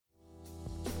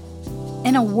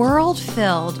In a world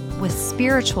filled with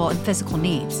spiritual and physical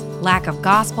needs, lack of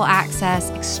gospel access,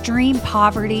 extreme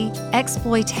poverty,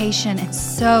 exploitation, and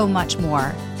so much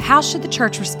more, how should the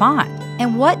church respond?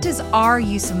 And what does our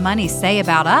use of money say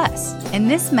about us? In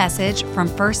this message from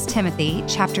 1 Timothy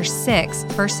chapter 6,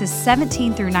 verses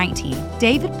 17 through 19,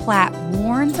 David Platt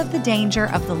warns of the danger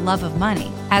of the love of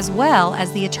money, as well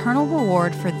as the eternal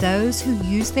reward for those who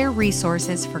use their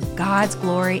resources for God's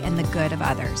glory and the good of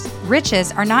others.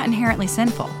 Riches are not inherently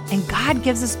sinful, and God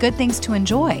gives us good things to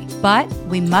enjoy, but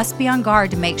we must be on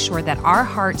guard to make sure that our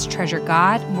hearts treasure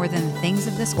God more than the things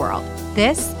of this world.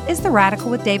 This is the Radical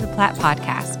with David Platt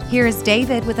podcast. Here is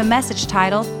David with a message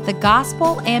titled, The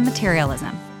Gospel and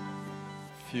Materialism.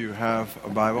 If you have a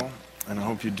Bible, and I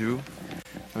hope you do,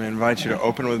 I invite you to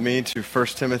open with me to 1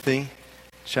 Timothy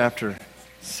chapter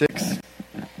 6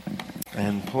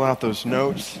 and pull out those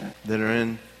notes that are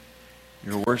in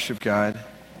your worship guide.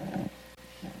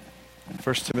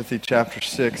 1 Timothy chapter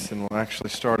 6, and we'll actually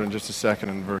start in just a second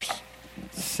in verse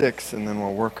 6, and then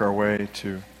we'll work our way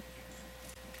to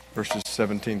verses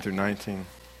 17 through 19.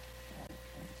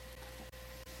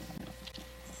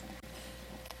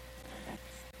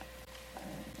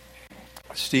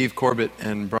 Steve Corbett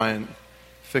and Brian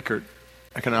Fickert,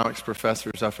 economics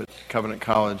professors up at Covenant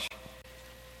College,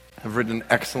 have written an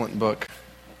excellent book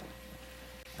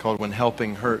called When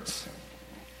Helping Hurts,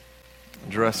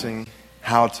 addressing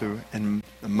how to, in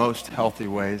the most healthy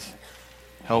ways,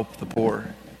 help the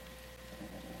poor.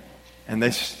 And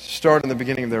they start in the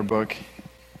beginning of their book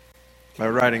by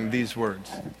writing these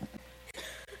words.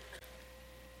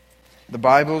 The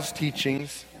Bible's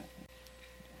teachings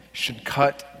should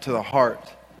cut to the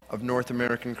heart of North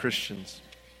American Christians.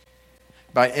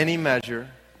 By any measure,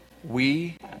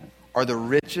 we are the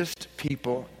richest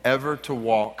people ever to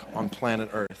walk on planet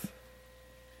Earth.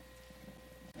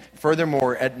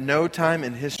 Furthermore, at no time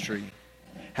in history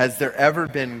has there ever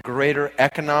been greater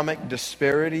economic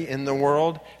disparity in the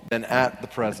world than at the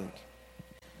present.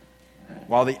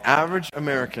 While the average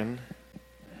American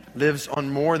lives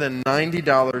on more than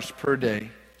 $90 per day,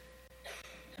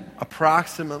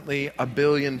 approximately 1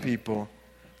 billion people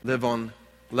live on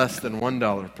less than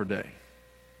 $1 per day.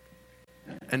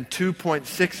 And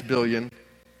 2.6 billion,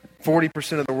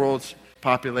 40% of the world's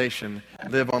population,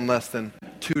 live on less than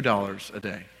 $2 a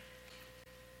day.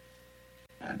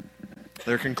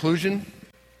 Their conclusion?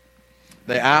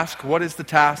 They ask, what is the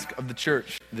task of the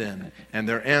church then? And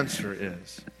their answer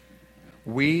is,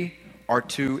 we are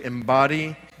to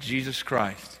embody Jesus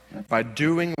Christ by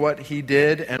doing what he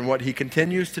did and what he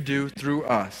continues to do through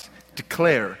us.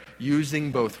 Declare,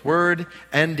 using both word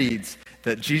and deeds,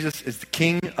 that Jesus is the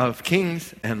King of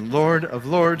kings and Lord of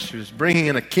lords, who is bringing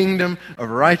in a kingdom of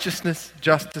righteousness,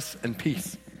 justice, and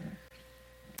peace.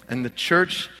 And the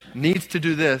church needs to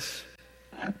do this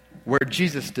where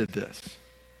Jesus did this.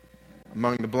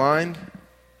 Among the blind,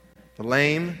 the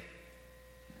lame,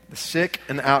 the sick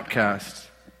and outcasts,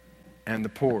 and the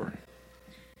poor.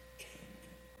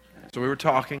 So we were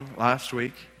talking last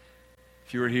week,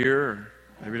 if you were here, or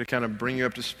maybe to kind of bring you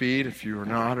up to speed, if you were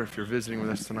not, or if you're visiting with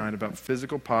us tonight, about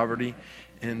physical poverty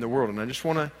in the world. And I just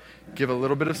want to give a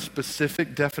little bit of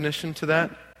specific definition to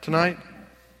that tonight.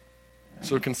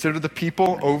 So consider the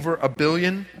people, over 1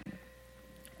 billion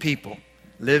people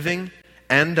living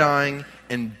and dying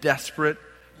in desperate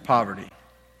poverty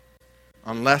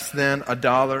on less than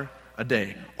 $1 a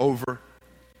day. Over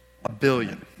 1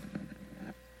 billion.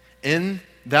 In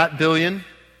that billion,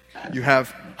 you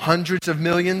have hundreds of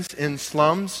millions in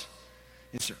slums.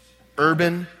 These are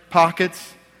urban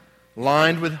pockets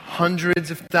lined with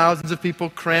hundreds of thousands of people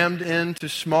crammed into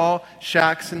small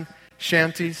shacks and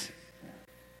shanties.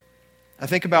 I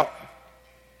think about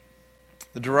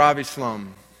the Dharavi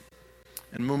slum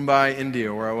in Mumbai,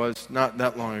 India, where I was not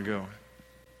that long ago.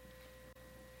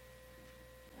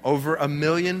 Over 1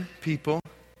 million people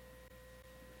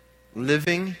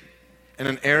living in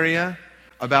an area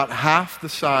about half the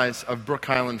size of Brook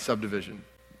Highland subdivision.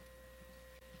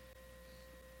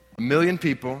 1 million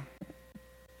people,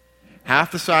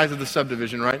 half the size of the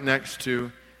subdivision right next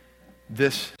to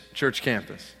this church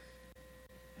campus.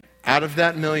 Out of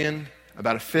that million,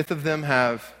 about 1/5 of them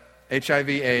have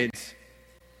HIV/AIDS,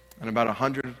 and about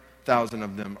 100,000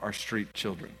 of them are street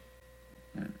children.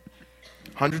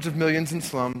 Hundreds of millions in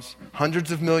slums,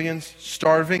 hundreds of millions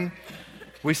starving.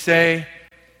 We say,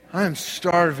 I am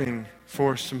starving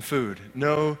for some food.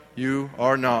 No, you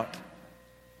are not.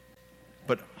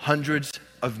 But hundreds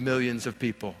of millions of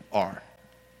people are.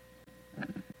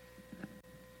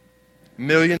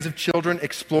 Millions of children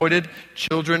exploited,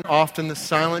 children often the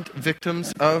silent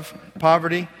victims of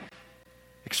poverty,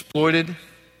 exploited,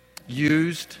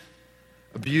 used,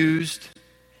 abused,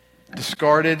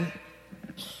 discarded,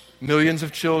 millions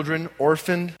of children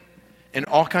orphaned in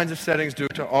all kinds of settings due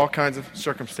to all kinds of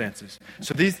circumstances.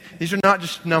 So these are not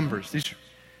just numbers. These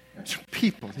are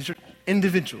people. These are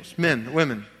individuals, men,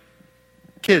 women,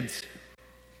 kids,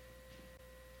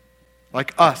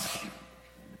 like us.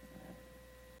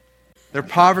 Their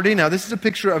poverty, now this is a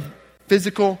picture of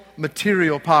physical,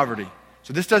 material poverty.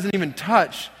 So this doesn't even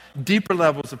touch deeper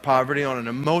levels of poverty on an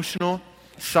emotional,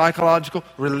 psychological,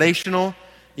 relational,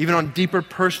 even on deeper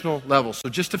personal levels. So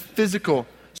just a physical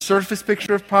surface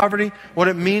picture of poverty, what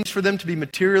it means for them to be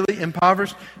materially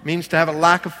impoverished means to have a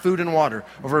lack of food and water.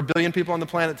 Over 1 billion people on the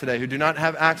planet today who do not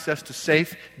have access to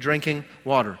safe drinking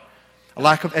water. A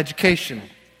lack of education,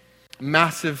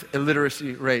 massive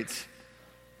illiteracy rates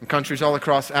in countries all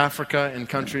across Africa and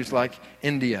countries like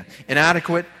India.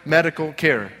 Inadequate medical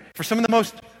care for some of the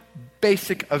most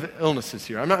basic of illnesses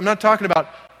here. I'm not talking about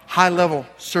high-level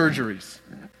surgeries.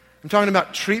 I'm talking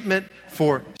about treatment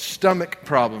for stomach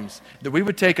problems that we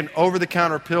would take an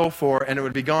over-the-counter pill for and it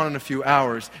would be gone in a few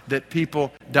hours that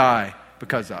people die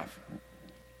because of.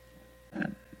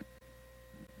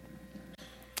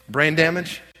 Brain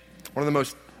damage. One of the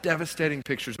most devastating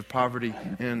pictures of poverty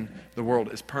in the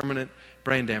world is permanent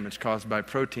brain damage caused by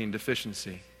protein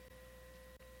deficiency.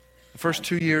 The first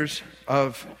 2 years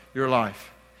of your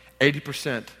life,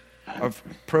 80% of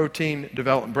protein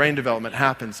development, brain development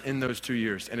happens in those 2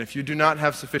 years. And if you do not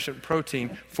have sufficient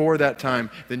protein for that time,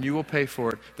 then you will pay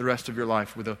for it the rest of your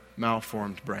life with a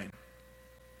malformed brain.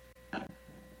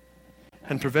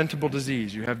 And preventable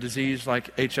disease. You have disease like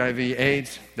HIV,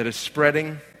 AIDS that is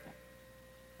spreading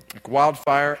like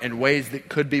wildfire in ways that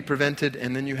could be prevented,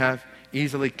 and then you have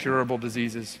easily curable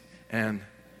diseases and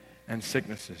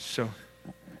sicknesses. So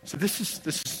this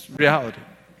is reality.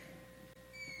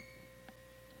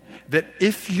 That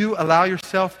if you allow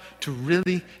yourself to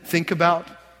really think about,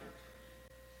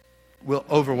 will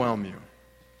overwhelm you.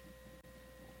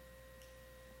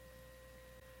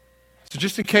 So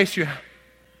just in case you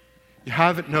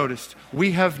haven't noticed,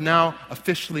 we have now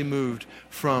officially moved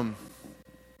from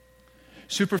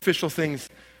superficial things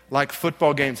like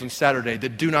football games on Saturday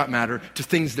that do not matter to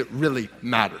things that really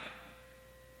matter.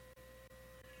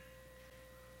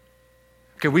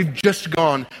 Okay, we've just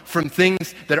gone from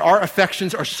things that our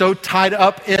affections are so tied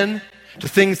up in to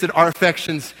things that our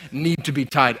affections need to be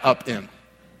tied up in.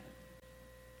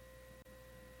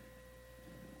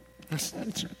 It's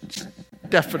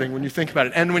deafening when you think about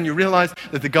it. And when you realize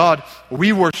that the God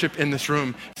we worship in this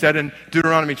room said in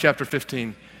Deuteronomy chapter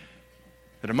 15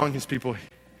 that among his people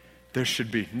there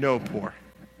should be no poor.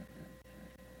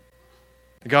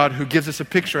 The God who gives us a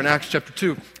picture in Acts chapter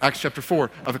 2, Acts chapter 4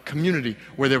 of a community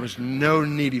where there was no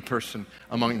needy person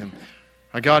among them.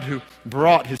 A God who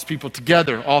brought his people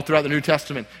together all throughout the New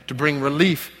Testament to bring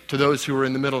relief to those who were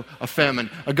in the middle of famine.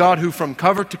 A God who from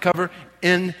cover to cover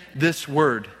in this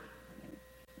word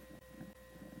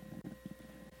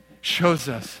shows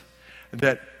us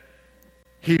that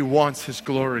he wants his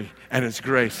glory and his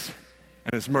grace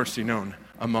and his mercy known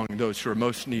among those who are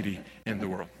most needy in the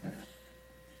world.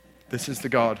 This is the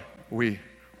God we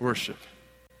worship,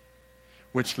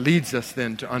 which leads us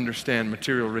then to understand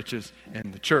material riches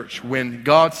in the church. When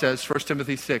God says, 1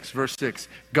 Timothy 6, verse 6,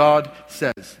 God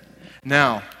says,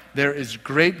 "Now there is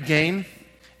great gain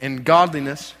in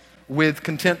godliness with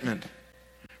contentment.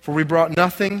 For we brought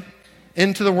nothing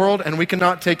into the world, and we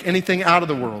cannot take anything out of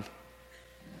the world.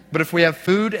 But if we have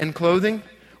food and clothing,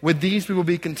 with these we will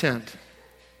be content.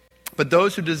 But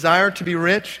those who desire to be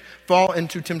rich fall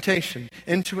into temptation,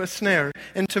 into a snare,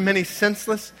 into many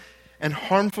senseless and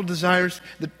harmful desires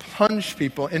that plunge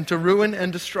people into ruin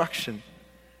and destruction.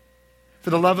 For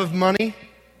the love of money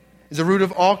is the root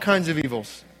of all kinds of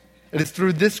evils. It is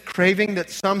through this craving that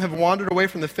some have wandered away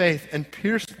from the faith and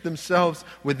pierced themselves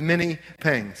with many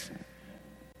pangs."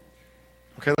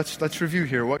 Okay, let's review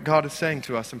here what God is saying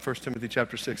to us in 1 Timothy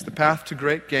chapter 6. The path to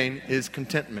great gain is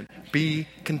contentment. Be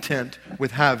content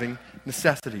with having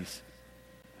necessities.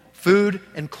 Food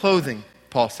and clothing,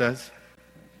 Paul says.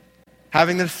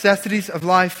 Having the necessities of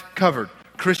life covered.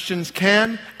 Christians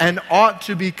can and ought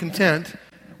to be content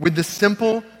with the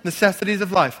simple necessities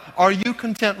of life. Are you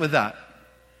content with that?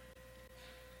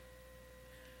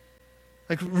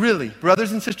 Like really,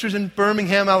 brothers and sisters in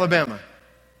Birmingham, Alabama,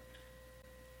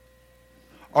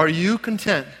 are you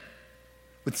content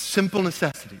with simple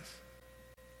necessities?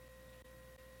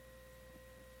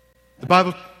 The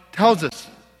Bible tells us,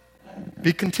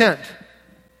 be content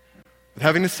with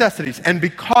having necessities and be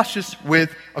cautious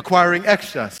with acquiring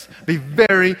excess. Be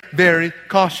very, very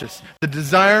cautious. The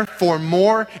desire for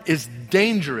more is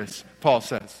dangerous, Paul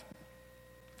says,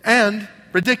 and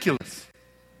ridiculous.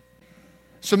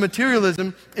 So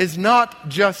materialism is not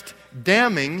just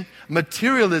damning,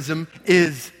 materialism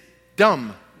is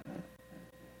dumb.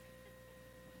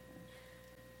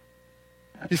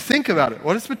 You think about it.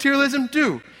 What does materialism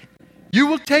do? You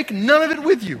will take none of it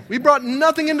with you. We brought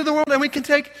nothing into the world and we can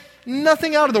take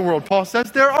nothing out of the world, Paul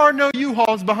says. There are no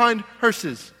U-Hauls behind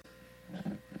hearses.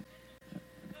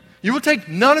 You will take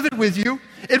none of it with you.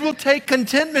 It will take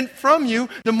contentment from you.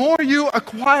 The more you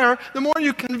acquire, the more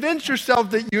you convince yourself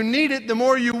that you need it, the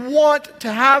more you want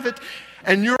to have it.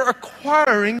 And your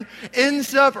acquiring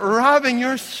ends up robbing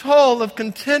your soul of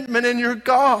contentment in your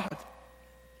God.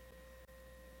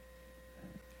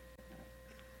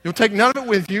 You'll take none of it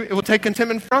with you. It will take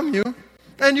contentment from you.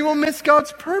 And you will miss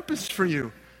God's purpose for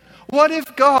you. What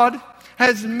if God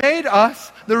has made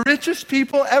us the richest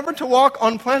people ever to walk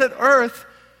on planet Earth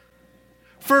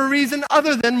for a reason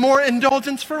other than more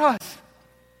indulgence for us?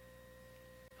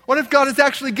 What if God has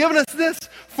actually given us this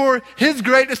for His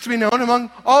greatness to be known among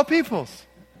all peoples?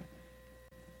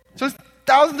 So there's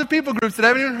thousands of people groups that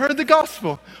haven't even heard the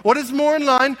gospel. What is more in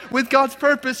line with God's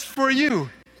purpose for you?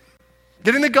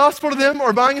 Getting the gospel to them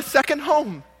or buying a second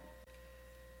home?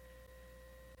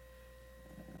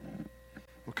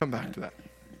 We'll come back to that.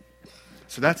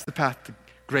 So that's the path to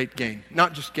great gain.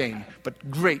 Not just gain,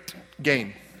 but great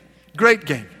gain. Great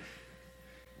gain.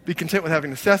 Be content with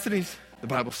having necessities. The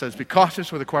Bible says be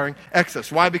cautious with acquiring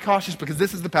excess. Why be cautious? Because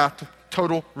this is the path to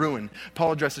total ruin.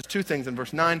 Paul addresses two things in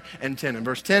verse 9 and 10. In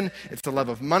verse 10, it's the love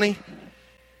of money.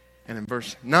 And in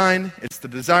verse 9, it's the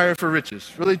desire for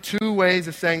riches. Really two ways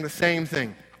of saying the same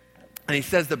thing. And he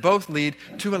says that both lead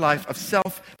to a life of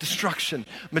self-destruction.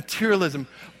 Materialism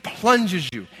plunges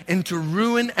you into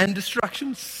ruin and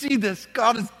destruction. See this.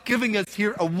 God is giving us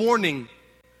here a warning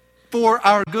for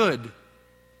our good.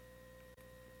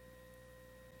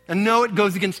 And no, it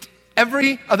goes against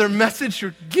every other message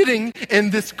you're getting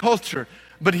in this culture.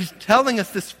 But he's telling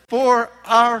us this for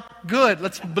our good.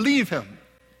 Let's believe him.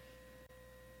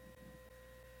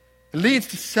 It leads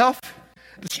to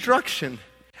self-destruction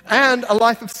and a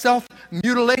life of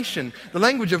self-mutilation. The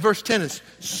language of verse 10 is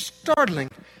startling.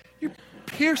 You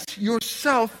pierce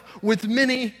yourself with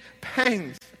many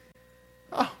pangs.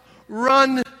 Oh,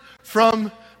 run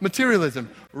from materialism.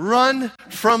 Run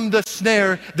from the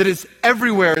snare that is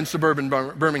everywhere in suburban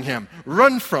Birmingham.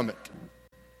 Run from it.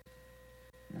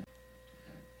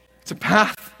 It's a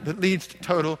path that leads to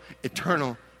total,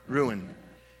 eternal ruin.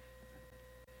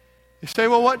 You say,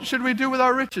 well, what should we do with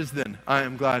our riches then? I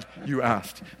am glad you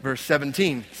asked. Verse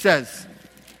 17 says,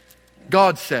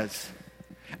 God says,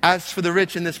 as for the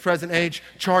rich in this present age,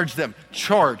 charge them.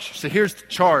 Charge. So here's the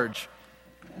charge.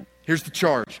 Here's the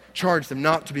charge. Charge them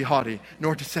not to be haughty,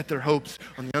 nor to set their hopes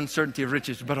on the uncertainty of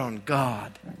riches, but on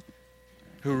God,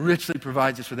 who richly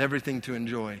provides us with everything to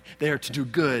enjoy. They are to do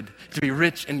good, to be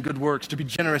rich in good works, to be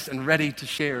generous and ready to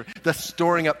share, thus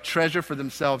storing up treasure for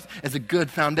themselves as a good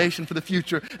foundation for the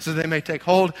future, so they may take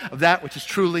hold of that which is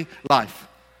truly life.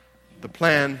 The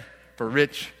plan for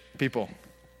rich people.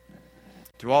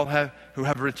 To all who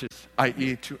have riches,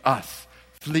 i.e. to us,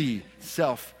 flee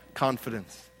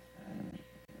self-confidence.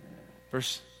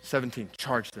 Verse 17,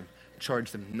 charge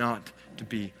them not to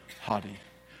be haughty.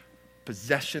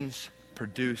 Possessions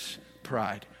produce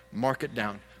pride. Mark it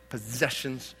down.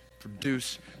 Possessions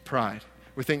produce pride.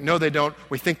 We think, no, they don't.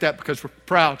 We think that because we're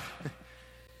proud.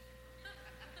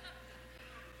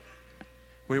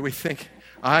 we think,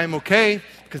 I'm okay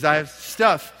because I have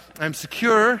stuff. I'm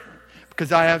secure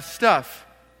because I have stuff.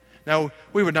 Now,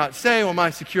 we would not say, well,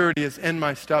 my security is in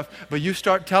my stuff, but you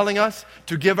start telling us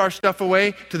to give our stuff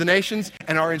away to the nations,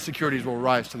 and our insecurities will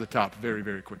rise to the top very,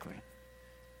 very quickly.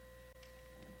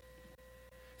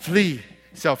 Flee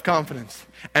self-confidence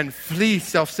and flee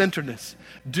self-centeredness.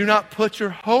 Do not put your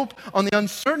hope on the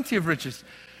uncertainty of riches.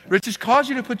 Riches cause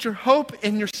you to put your hope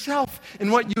in yourself,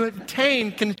 in what you can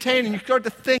attain, and you start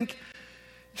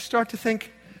to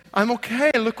think, I'm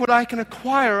okay, look what I can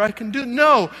acquire, I can do.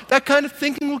 No, that kind of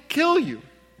thinking will kill you.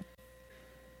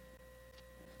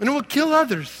 And it will kill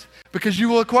others, because you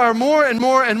will acquire more and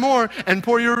more and more and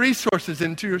pour your resources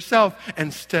into yourself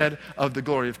instead of the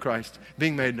glory of Christ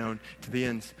being made known to the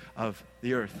ends of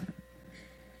the earth.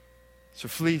 So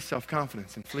flee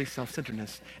self-confidence and flee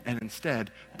self-centeredness, and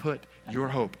instead put your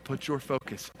hope, put your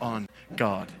focus on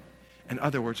God. In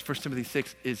other words, 1 Timothy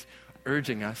 6 is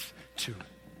urging us to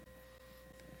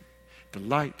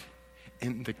delight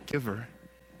in the giver,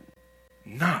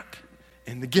 not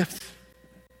in the gifts.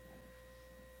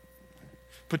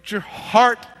 Put your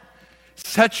heart,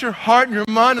 set your heart and your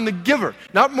mind on the giver,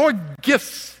 not more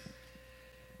gifts.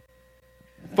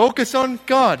 Focus on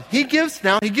God. He gives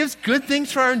good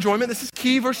things for our enjoyment. This is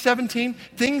key, verse 17.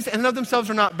 Things in and of themselves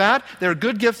are not bad. They're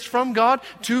good gifts from God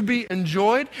to be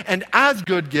enjoyed. And as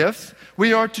good gifts,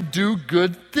 we are to do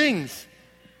good things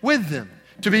with them.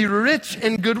 To be rich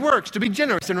in good works, to be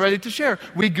generous and ready to share.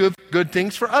 We give good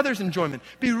things for others' enjoyment.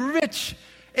 Be rich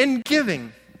in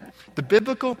giving. The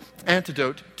biblical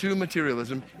antidote to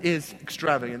materialism is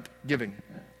extravagant giving.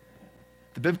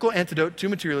 The biblical antidote to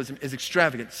materialism is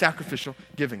extravagant, sacrificial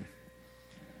giving.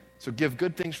 So give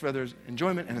good things for others'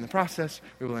 enjoyment, and in the process,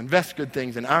 we will invest good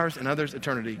things in ours and others'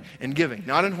 eternity in giving,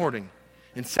 not in hoarding,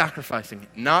 in sacrificing,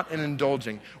 not in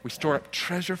indulging. We store up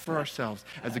treasure for ourselves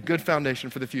as a good foundation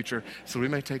for the future so we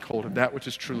may take hold of that which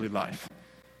is truly life.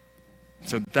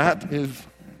 So that is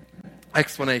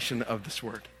explanation of this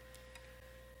word.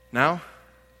 Now,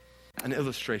 an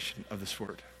illustration of this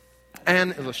word.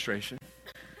 An illustration.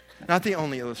 Not the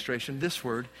only illustration. This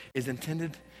word is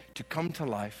intended to come to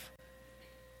life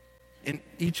in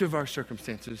each of our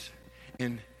circumstances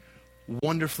in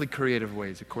wonderfully creative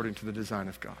ways according to the design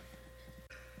of God.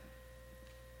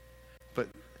 But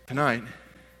tonight,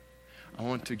 I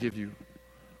want to give you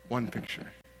one picture,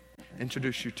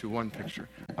 introduce you to one picture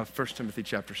of 1 Timothy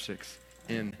chapter 6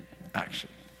 in action.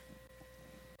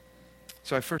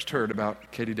 So I first heard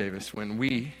about Katie Davis when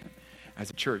we,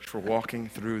 as a church, were walking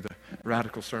through the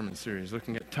Radical Sermon series,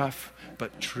 looking at tough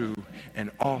but true and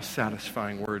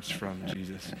all-satisfying words from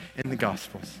Jesus in the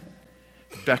Gospels,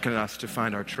 beckoning us to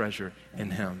find our treasure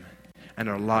in Him and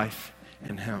our life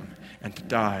in Him and to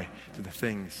die to the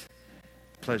things,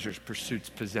 pleasures, pursuits,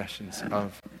 possessions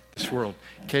of this world.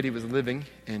 Katie was living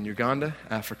in Uganda,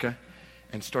 Africa,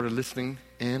 and started listening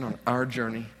in on our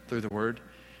journey through the Word.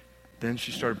 Then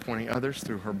she started pointing others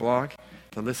through her blog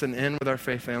to listen in with our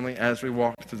faith family as we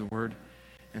walked through the Word.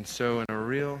 And so in a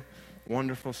real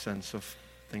wonderful sense of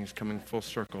things coming full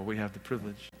circle, we have the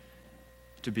privilege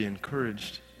to be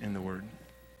encouraged in the Word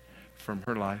from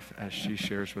her life as she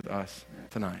shares with us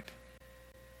tonight.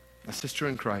 A sister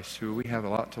in Christ who we have a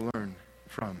lot to learn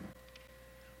from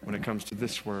when it comes to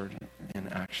this Word in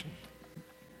action.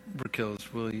 Brook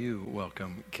Hills, will you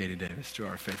welcome Katie Davis to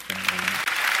our faith family?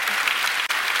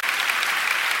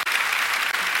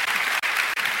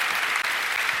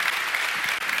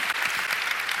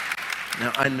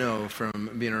 Now, I know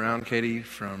from being around Katie,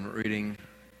 from reading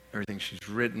everything she's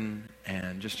written,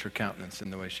 and just her countenance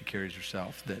and the way she carries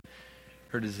herself, that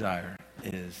her desire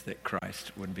is that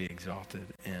Christ would be exalted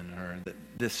in her, that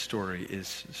this story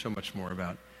is so much more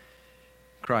about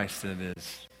Christ than it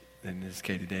is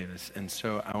Katie Davis. And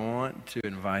so I want to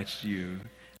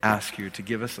ask you to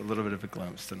give us a little bit of a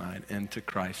glimpse tonight into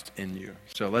Christ in you.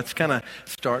 So let's kind of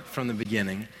start from the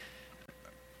beginning.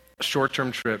 A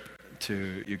short-term trip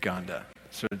to Uganda.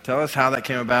 So tell us how that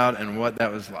came about and what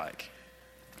that was like.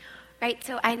 Right,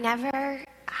 so I never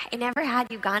had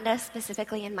Uganda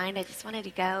specifically in mind. I just wanted to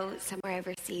go somewhere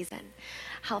overseas and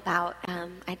help out.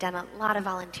 I'd done a lot of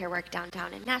volunteer work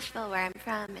downtown in Nashville, where I'm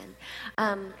from,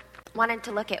 and wanted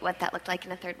to look at what that looked like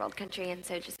in a third world country, and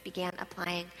so just began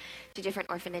applying to different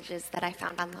orphanages that I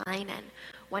found online. And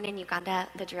one in Uganda,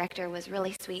 the director was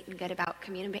really sweet and good about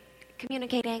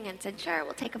communicating and said, sure,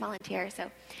 we'll take a volunteer.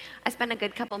 So I spent a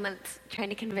good couple months trying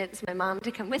to convince my mom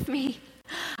to come with me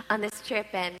on this trip.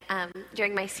 And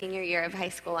during my senior year of high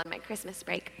school on my Christmas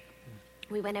break,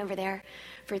 we went over there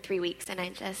for 3 weeks, and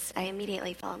I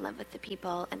immediately fell in love with the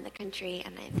people and the country.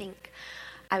 And I think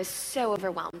I was so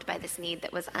overwhelmed by this need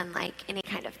that was unlike any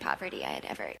kind of poverty I had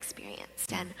ever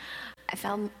experienced. And I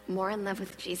fell more in love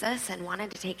with Jesus and wanted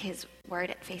to take his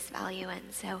word at face value.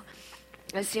 And so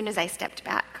as soon as I stepped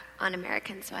back on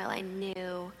American soil, I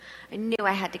knew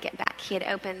I had to get back. He had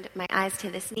opened my eyes to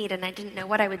this need, and I didn't know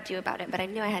what I would do about it, but I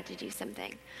knew I had to do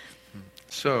something.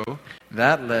 So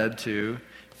that led to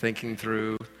thinking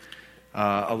through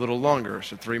a little longer.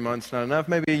 So 3 months, not enough,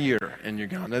 maybe a year in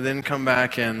Uganda, then come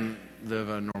back and live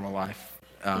a normal life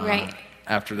right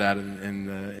after that in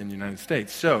the United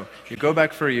States. So you go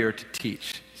back for a year to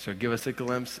teach. So give us a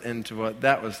glimpse into what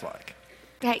that was like.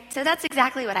 Right, so that's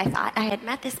exactly what I thought. I had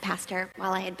met this pastor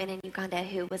while I had been in Uganda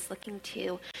who was looking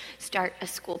to start a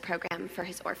school program for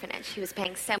his orphanage. He was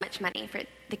paying so much money for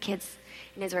the kids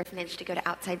in his orphanage to go to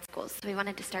outside schools. So we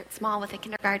wanted to start small with a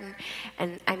kindergarten.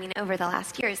 And I mean, over the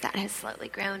last years, that has slowly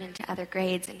grown into other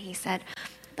grades. And he said,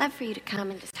 I'd love for you to come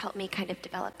and just help me kind of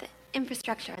develop the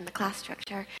infrastructure and the class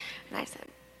structure. And I said,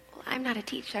 well, I'm not a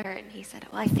teacher. And he said,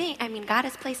 well, God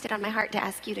has placed it on my heart to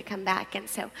ask you to come back. And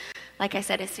so, like I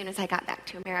said, as soon as I got back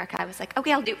to America, I was like,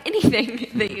 okay, I'll do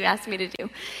anything that you asked me to do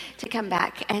to come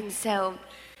back. And so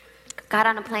got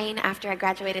on a plane after I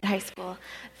graduated high school,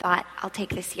 thought I'll take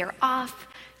this year off,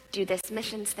 do this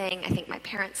missions thing. I think my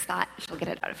parents thought she'll get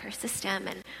it out of her system,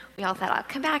 and we all thought I'll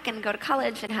come back and go to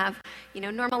college and have,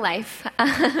 normal life.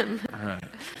 Right.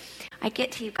 I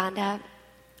get to Uganda,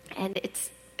 and it's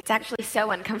actually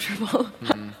so uncomfortable.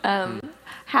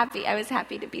 I was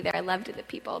happy to be there. I loved the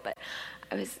people, but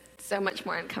I was so much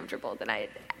more uncomfortable than I had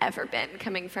ever been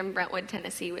coming from Brentwood,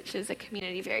 Tennessee, which is a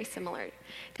community very similar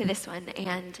to this one.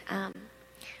 And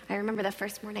I remember the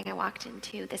first morning I walked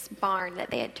into this barn that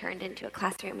they had turned into a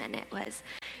classroom, and it was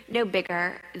no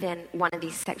bigger than one of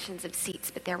these sections of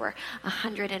seats, but there were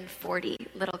 140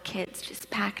 little kids just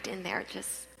packed in there,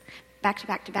 just back to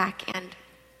back to back, and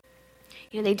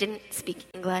they didn't speak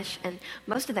English, and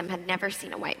most of them had never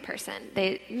seen a white person.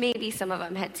 Maybe some of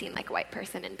them had seen like a white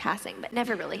person in passing, but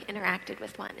never really interacted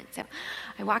with one. And so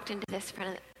I walked into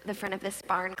the front of this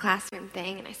barn classroom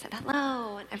thing, and I said,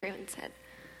 "Hello," and everyone said,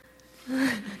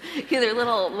 their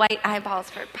little white eyeballs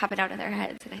were popping out of their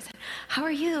heads, and I said, "How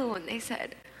are you?" And they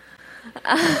said,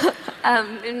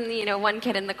 and one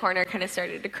kid in the corner kind of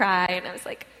started to cry, and I was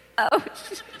like, "Oh,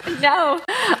 no."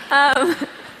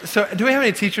 So do we have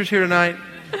any teachers here tonight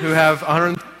who have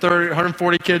 130,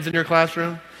 140 kids in your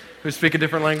classroom who speak a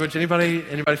different language? Anybody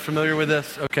familiar with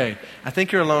this? Okay, I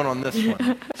think you're alone on this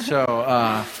one. So,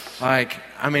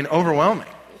 overwhelming.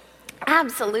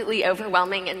 Absolutely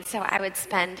overwhelming, and so I would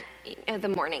spend the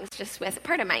mornings just with,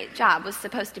 part of my job was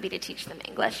supposed to be to teach them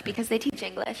English, because they teach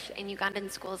English in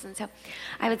Ugandan schools, and so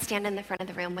I would stand in the front of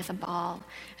the room with a ball,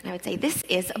 and I would say, "This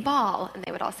is a ball," and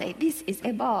they would all say, "This is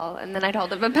a ball," and then I'd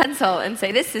hold up a pencil and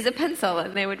say, "This is a pencil,"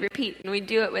 and they would repeat, and we'd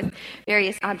do it with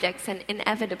various objects, and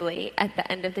inevitably, at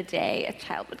the end of the day, a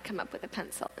child would come up with a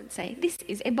pencil and say, "This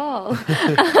is a ball."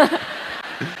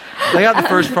 They got the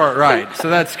first part right, so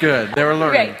that's good. They were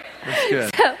learning. Right.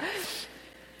 That's good.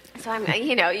 So I'm,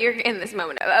 you're in this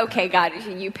moment of, okay, God,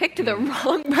 you picked the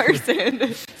wrong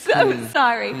person. So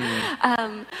sorry.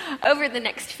 Over the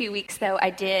next few weeks, though,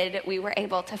 we were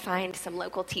able to find some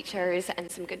local teachers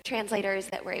and some good translators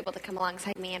that were able to come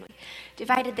alongside me, and we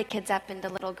divided the kids up into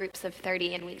little groups of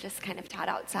 30, and we just kind of taught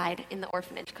outside in the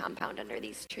orphanage compound under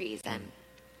these trees, and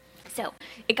so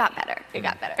it got better. It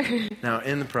got better. Now,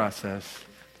 in the process,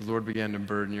 the Lord began to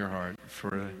burden your heart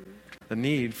for the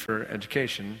need for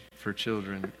education for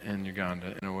children in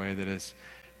Uganda in a way that has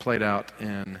played out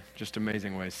in just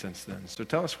amazing ways since then. So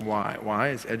tell us why. Why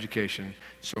is education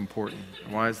so important?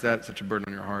 Why is that such a burden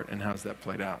on your heart, and how's that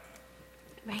played out?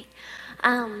 Right.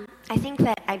 I think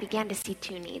that I began to see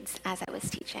two needs as I was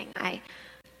teaching. I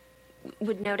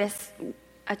would notice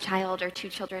a child or two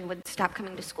children would stop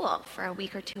coming to school for a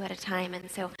week or two at a time, and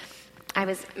so I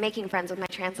was making friends with my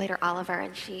translator, Oliver,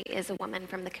 and she is a woman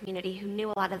from the community who knew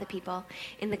a lot of the people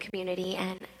in the community,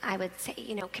 and I would say,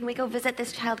 can we go visit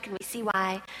this child? Can we see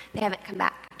why they haven't come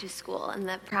back to school? And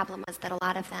the problem was that a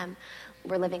lot of them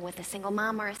were living with a single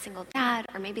mom or a single dad,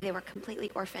 or maybe they were completely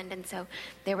orphaned, and so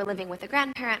they were living with a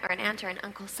grandparent or an aunt or an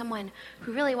uncle, someone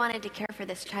who really wanted to care for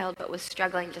this child but was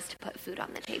struggling just to put food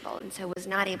on the table, and so was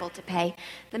not able to pay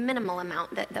the minimal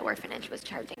amount that the orphanage was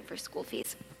charging for school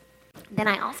fees. Then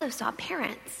I also saw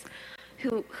parents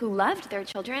who loved their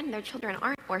children. Their children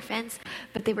aren't orphans,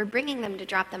 but they were bringing them to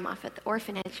drop them off at the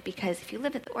orphanage, because if you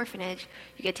live at the orphanage,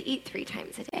 you get to eat 3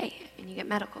 times a day, and you get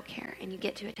medical care, and you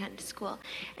get to attend school.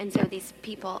 And so these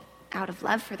people, out of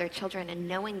love for their children and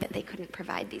knowing that they couldn't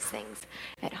provide these things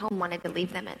at home, wanted to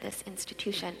leave them at this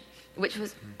institution, which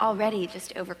was already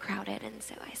just overcrowded. And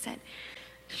so I said,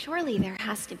 surely there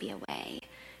has to be a way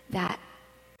that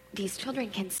these children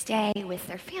can stay with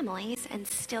their families and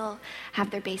still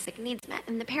have their basic needs met.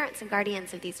 And the parents and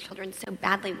guardians of these children so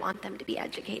badly want them to be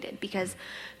educated, because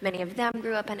many of them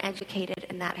grew up uneducated,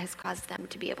 and that has caused them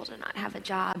to be able to not have a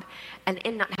job. And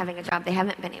in not having a job, they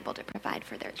haven't been able to provide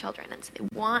for their children. And so they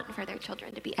want for their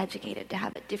children to be educated, to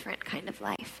have a different kind of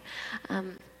life.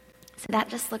 So that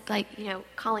just looked like,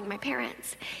 calling my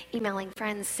parents, emailing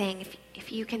friends, saying,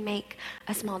 if you can make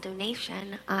a small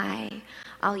donation,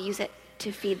 I'll use it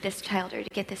to feed this child or to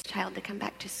get this child to come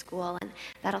back to school, and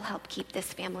that'll help keep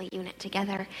this family unit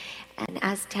together. And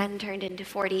as 10 turned into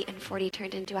 40 and 40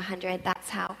 turned into 100,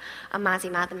 that's how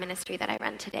Amazima, the ministry that I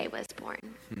run today, was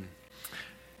born.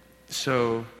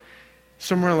 So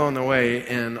somewhere along the way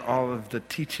in all of the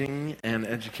teaching and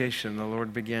education, the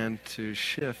Lord began to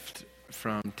shift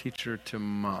from teacher to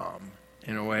mom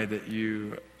in a way that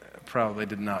you probably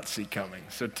did not see coming.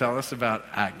 So tell us about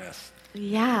Agnes.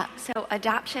 Yeah, so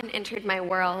adoption entered my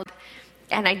world,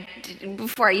 and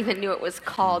before I even knew it was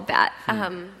called that,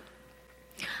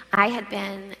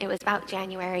 it was about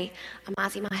January,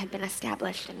 Amazima had been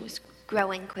established and was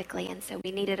growing quickly, and so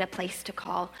we needed a place to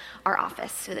call our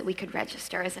office so that we could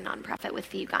register as a nonprofit with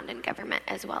the Ugandan government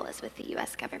as well as with the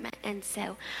U.S. government. And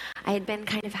so I had been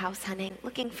kind of house hunting,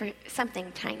 looking for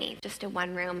something tiny, just a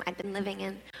one room. I'd been living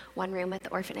in one room at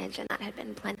the orphanage, and that had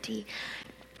been plenty.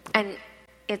 And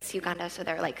it's Uganda, so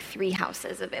there are like 3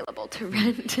 houses available to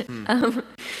rent.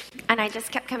 And I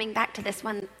just kept coming back to this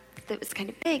one that was kind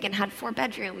of big and had 4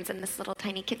 bedrooms and this little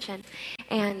tiny kitchen.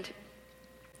 And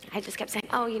I just kept saying,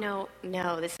 oh,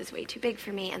 no, this is way too big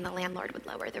for me. And the landlord would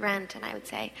lower the rent, and I would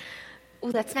say,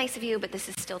 oh, that's nice of you, but this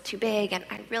is still too big. And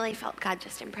I really felt God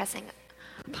just impressing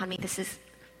upon me, this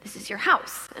is your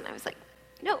house. And I was like,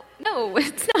 no,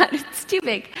 it's not. It's too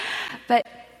big. But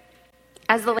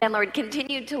as the landlord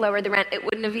continued to lower the rent, it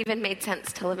wouldn't have even made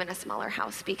sense to live in a smaller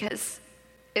house because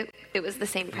it was the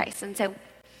same price. And so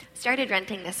started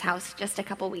renting this house. Just a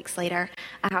couple weeks later,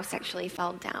 a house actually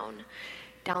fell down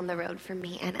the road from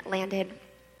me, and it landed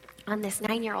on this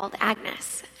 9-year-old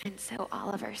Agnes. And so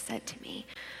Oliver said to me,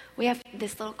 we have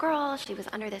this little girl, she was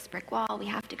under this brick wall, we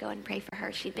have to go and pray for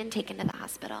her. She'd been taken to the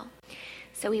hospital.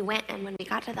 So we went, and when we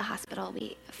got to the hospital,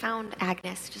 we found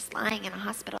Agnes just lying in a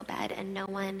hospital bed, and no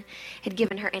one had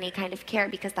given her any kind of care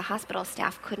because the hospital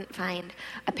staff couldn't find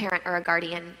a parent or a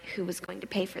guardian who was going to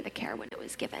pay for the care when it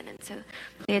was given. And so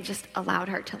they had just allowed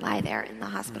her to lie there in the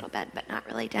hospital bed, but not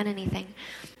really done anything.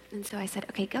 And so I said,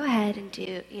 okay, go ahead and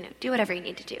do whatever you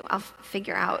need to do. I'll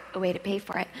figure out a way to pay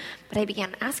for it. But I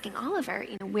began asking Oliver,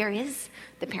 where is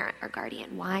the parent or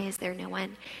guardian? Why is there no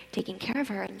one taking care of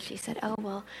her? And she said, oh,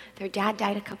 well, their dad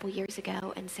died a couple years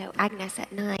ago. And so Agnes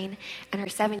at 9 and her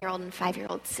 7-year-old and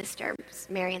 5-year-old sister,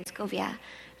 Mary and Scovia,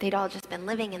 they'd all just been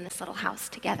living in this little house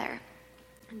together.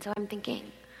 And so I'm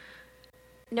thinking,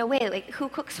 no way, like, who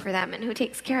cooks for them and who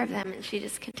takes care of them? And she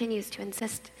just continues to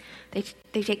insist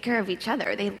they take care of each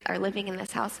other. They are living in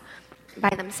this house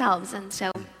by themselves. And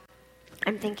so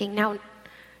I'm thinking now,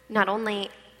 not only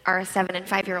are a 7 and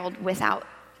 5-year-old without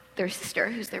their sister,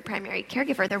 who's their primary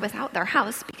caregiver, they're without their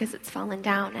house because it's fallen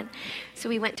down. And so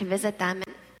we went to visit them,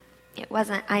 and it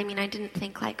wasn't, I didn't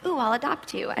think like, ooh, I'll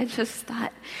adopt you. I just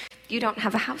thought, you don't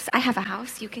have a house, I have a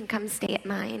house, you can come stay at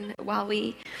mine while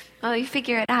we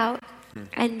figure it out.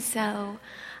 And so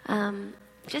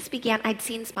I'd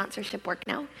seen sponsorship work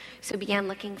now, so began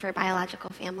looking for a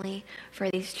biological family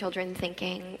for these children,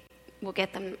 thinking we'll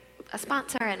get them a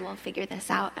sponsor and we'll figure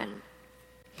this out. And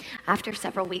after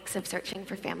several weeks of searching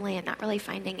for family and not really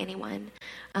finding anyone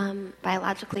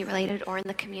biologically related or in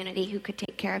the community who could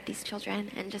take care of these children,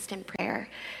 and just in prayer,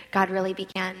 God really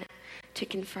began to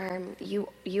confirm you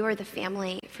are the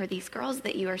family for these girls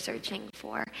that you are searching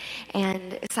for.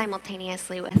 And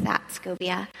simultaneously with that,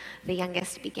 Scovia, the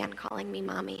youngest, began calling me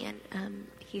mommy, and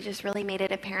he just really made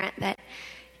it apparent that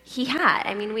he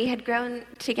had. We had grown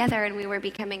together and we were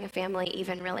becoming a family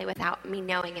even really without me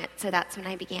knowing it. So that's when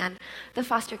I began the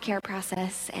foster care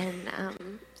process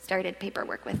and started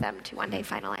paperwork with them to one day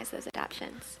finalize those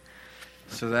adoptions.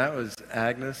 So that was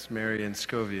Agnes, Mary, and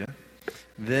Scovia.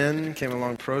 Then came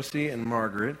along Procy and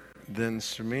Margaret, then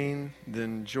Sermine,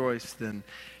 then Joyce, then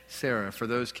Sarah. For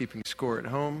those keeping score at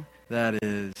home, that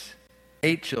is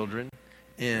 8 children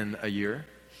in a year.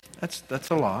 That's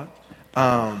a lot.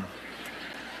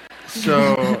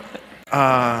 So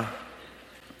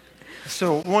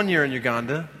 1 year in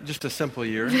Uganda, just a simple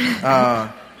year.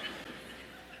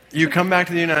 You come back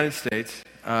to the United States,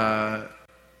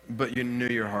 but you knew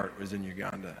your heart was in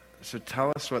Uganda. So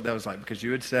tell us what that was like, because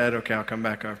you had said, okay, I'll come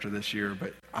back after this year,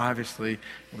 but obviously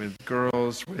with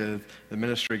girls, with the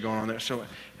ministry going on there. So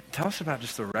tell us about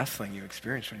just the wrestling you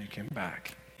experienced when you came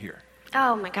back here.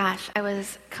 Oh my gosh, I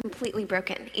was completely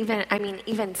broken.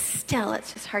 Even still,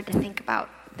 it's just hard to think about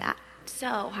that.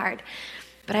 So hard.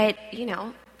 But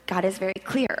God is very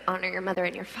clear, honor your mother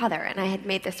and your father. And I had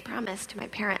made this promise to my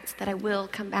parents that I will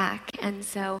come back. And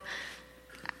so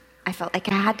I felt like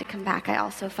I had to come back. I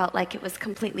also felt like it was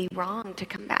completely wrong to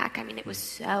come back. It was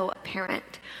so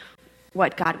apparent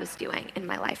what God was doing in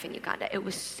my life in Uganda. It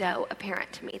was so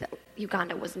apparent to me that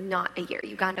Uganda was not a year.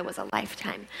 Uganda was a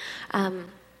lifetime.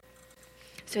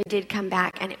 So I did come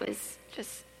back, and it was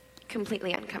just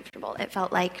completely uncomfortable. It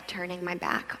felt like turning my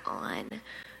back on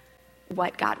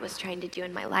what God was trying to do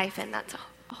in my life, and that's a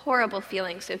horrible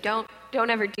feeling. So don't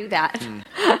ever do that.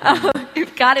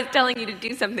 If God is telling you to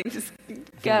do something, just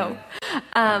go.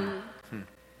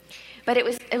 But it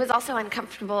was also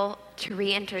uncomfortable to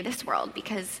re-enter this world,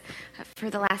 because for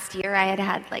the last year I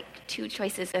had like 2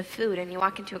 choices of food, and you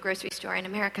walk into a grocery store in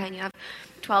America and you have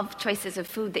 12 choices of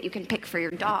food that you can pick for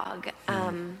your dog.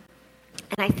 And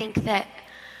I think that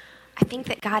I think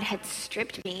that God had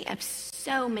stripped me of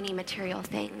so many material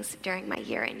things during my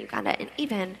year in Uganda, and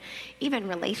even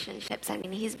relationships. I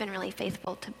mean, he's been really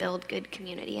faithful to build good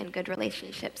community and good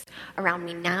relationships around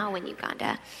me now in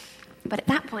Uganda. But at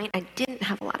that point, I didn't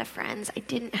have a lot of friends. I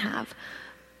didn't have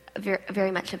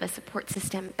very much of a support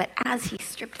system. But as he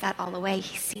stripped that all away,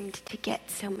 he seemed to get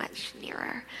so much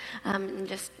nearer, and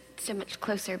just so much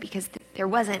closer, because there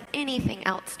wasn't anything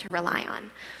else to rely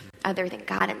on other than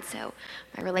God. And so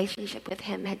my relationship with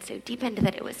him had so deepened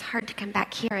that it was hard to come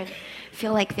back here and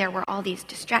feel like there were all these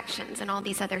distractions and all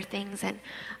these other things. And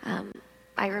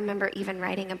I remember even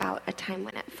writing about a time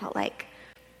when it felt like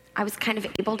I was kind of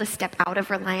able to step out of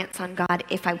reliance on God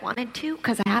if I wanted to,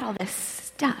 because I had all this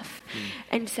stuff.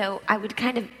 And so I would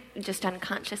kind of just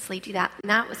unconsciously do that, and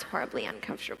that was horribly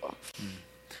uncomfortable.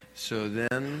 So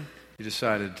then you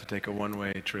decided to take a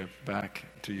one-way trip back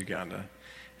to Uganda.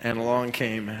 And along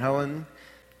came Helen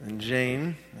and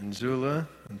Jane and Zula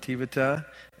and Tivita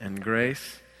and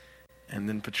Grace and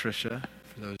then Patricia.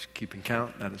 For those keeping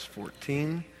count, that is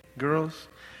 14 girls.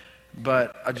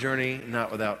 But a journey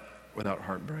not without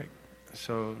heartbreak.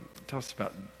 So tell us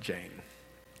about Jane.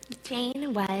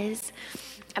 Jane was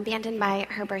abandoned by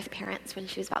her birth parents when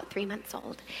she was about 3 months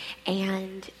old,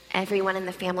 and everyone in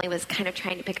the family was kind of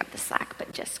trying to pick up the slack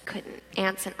but just couldn't.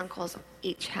 Aunts and uncles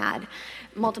each had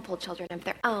multiple children of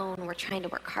their own, were trying to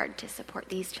work hard to support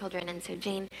these children, and so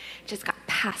Jane just got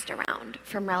passed around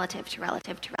from relative to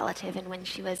relative to relative. And when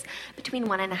she was between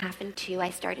 1.5 and 2, I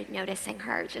started noticing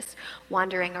her just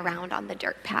wandering around on the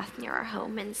dirt path near our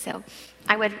home. And so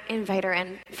I would invite her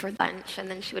in for lunch, and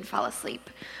then she would fall asleep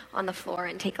on the floor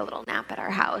and take a little nap at our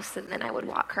house. And then I would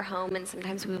walk her home, and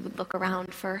sometimes we would look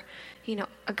around for,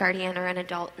 a guardian or an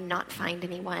adult and not find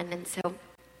anyone. And so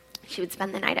she would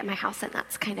spend the night at my house, and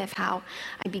that's kind of how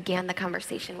I began the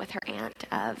conversation with her aunt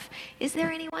of, is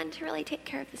there anyone to really take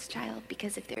care of this child?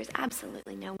 Because if there's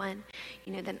absolutely no one,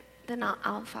 then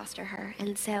I'll foster her.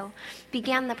 And so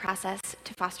began the process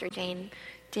to foster Jane.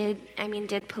 Did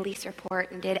police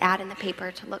report and did ad in the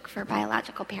paper to look for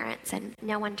biological parents, and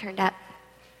no one turned up.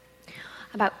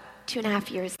 About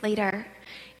 2.5 years later,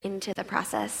 into the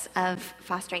process of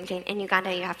fostering Jane. In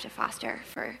Uganda, you have to foster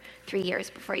for 3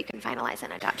 years before you can finalize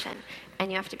an adoption,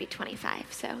 and you have to be 25.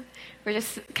 So we're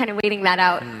just kind of waiting that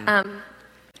out.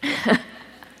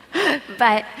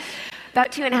 But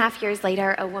about 2.5 years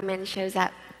later, a woman shows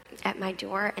up at my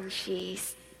door, and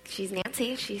she's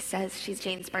Nancy. She says she's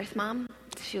Jane's birth mom.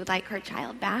 She would like her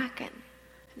child back. And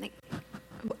I'm like,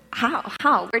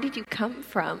 how? Where did you come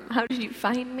from? How did you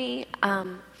find me?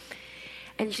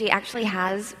 And she actually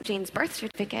has Jane's birth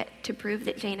certificate to prove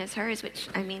that Jane is hers, which,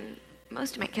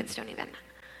 most of my kids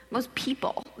most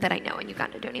people that I know in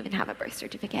Uganda don't even have a birth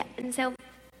certificate. And so,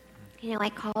 I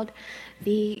called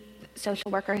the social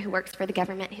worker who works for the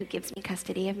government who gives me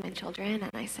custody of my children,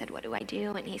 and I said, what do I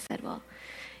do? And he said, well,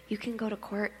 you can go to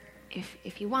court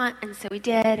if you want. And so we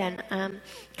did, and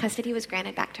custody was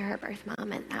granted back to her birth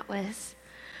mom, and that was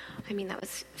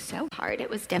so hard. It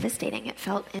was devastating. It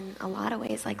felt in a lot of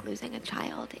ways like losing a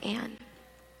child. And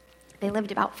they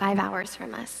lived about 5 hours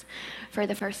from us for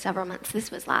the first several months.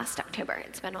 This was last October.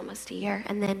 It's been almost a year.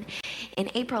 And then in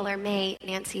April or May,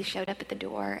 Nancy showed up at the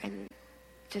door and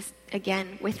just,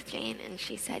 again, with Jane. And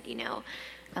she said,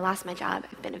 I lost my job.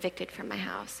 I've been evicted from my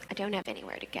house. I don't have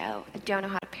anywhere to go. I don't know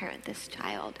how to parent this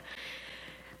child.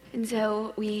 And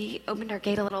so we opened our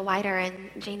gate a little wider, and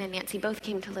Jane and Nancy both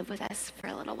came to live with us for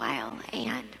a little while.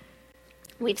 And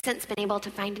we've since been able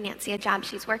to find Nancy a job.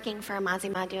 She's working for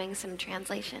Amazima doing some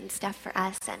translation stuff for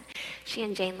us, and she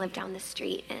and Jane live down the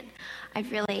street. And I've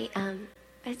really,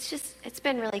 it's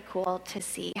been really cool to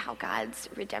see how God's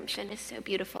redemption is so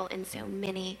beautiful in so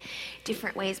many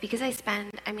different ways, because I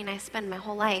spend my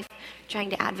whole life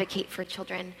trying to advocate for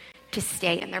children to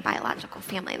stay in their biological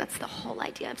family. That's the whole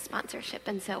idea of sponsorship.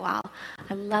 And so while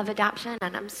I love adoption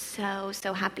and I'm so,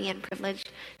 so happy and privileged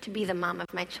to be the mom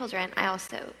of my children, I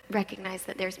also recognize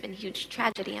that there's been huge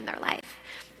tragedy in their life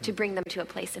to bring them to a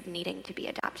place of needing to be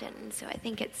adopted. And so I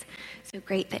think it's so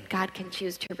great that God can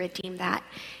choose to redeem that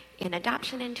in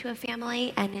adoption into a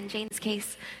family. And in Jane's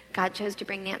case, God chose to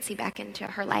bring Nancy back into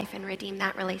her life and redeem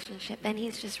that relationship. And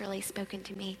he's just really spoken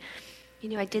to me.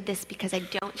 I did this because I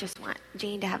don't just want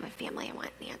Jane to have a family. I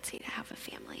want Nancy to have a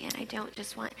family. And I don't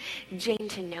just want Jane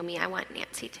to know me. I want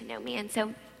Nancy to know me. And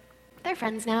so they're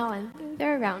friends now, and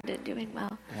they're around and doing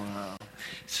well. Wow.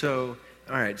 So,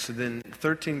 all right, so then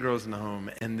 13 girls in the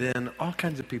home, and then all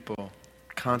kinds of people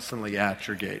constantly at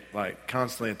your gate, like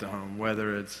constantly at the home,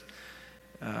 whether it's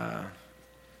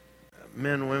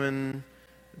men, women,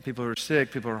 people who are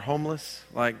sick, people who are homeless.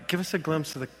 Like, give us a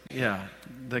glimpse of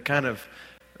the kind of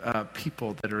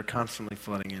people that are constantly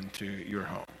flooding into your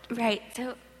home? Right.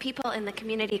 So people in the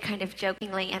community kind of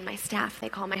jokingly, and my staff, they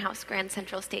call my house Grand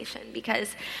Central Station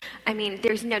because, I mean,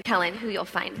 there's no telling who you'll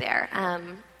find there.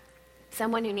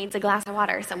 Someone who needs a glass of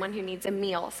water, someone who needs a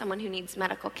meal, someone who needs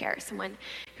medical care, someone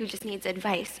who just needs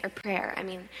advice or prayer. I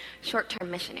mean,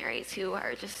 short-term missionaries who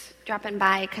are just dropping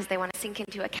by because they want to sink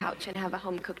into a couch and have a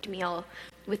home-cooked meal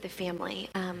with the family.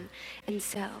 And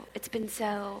so it's been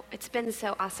so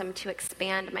awesome to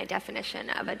expand my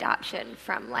definition of adoption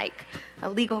from like a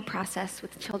legal process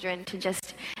with children to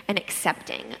just an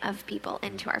accepting of people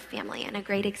into our family. And a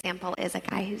great example is a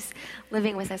guy who's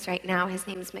living with us right now. His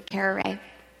name's McCarray.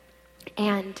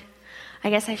 And I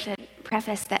guess I should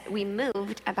preface that we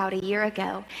moved about a year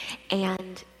ago,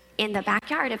 and in the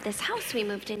backyard of this house we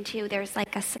moved into, there's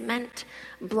like a cement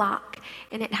block,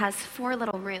 and it has 4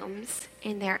 little rooms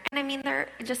in there. And I mean, they're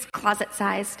just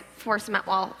closet-sized, 4 cement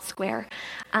wall square.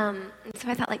 And so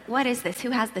I thought, like, what is this?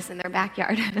 Who has this in their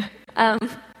backyard? And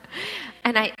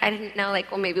I didn't know,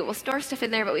 like, well, maybe we'll store stuff in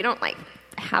there, but we don't, like,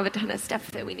 have a ton of stuff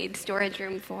that we need storage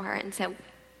room for. And so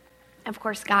of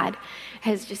course, God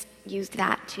has just used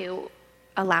that to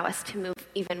allow us to move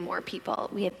even more people.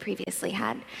 We had previously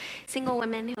had single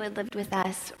women who had lived with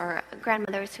us, or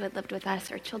grandmothers who had lived with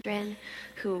us, or children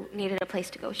who needed a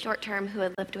place to go short-term who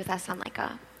had lived with us on like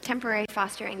a temporary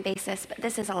fostering basis. But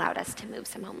this has allowed us to move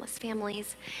some homeless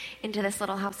families into this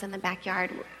little house in the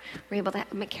backyard. We're able to,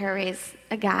 McCarray's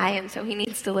a guy, and so he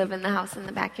needs to live in the house in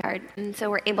the backyard. And so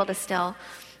we're able to still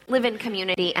live in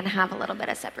community and have a little bit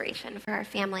of separation for our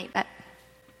family. But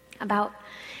about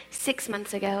 6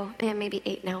 months ago, and maybe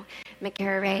 8 now,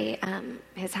 McCarray,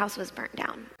 his house was burnt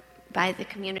down by the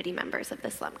community members of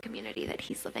the slum community that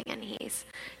he's living in. He's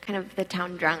kind of the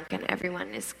town drunk, and everyone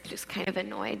is just kind of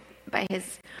annoyed by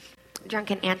his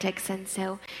drunken antics. And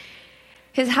so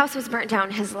his house was burnt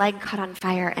down, his leg caught on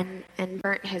fire, and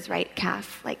burnt his right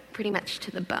calf, like pretty much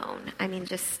to the bone. I mean,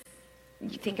 just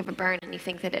you think of a burn and you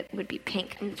think that it would be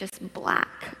pink and just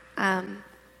black. And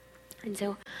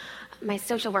so my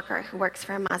social worker who works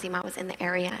for Amazima was in the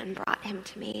area and brought him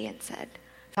to me and said,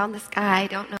 found this guy,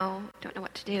 don't know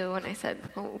what to do. And I said,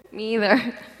 oh, me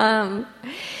either.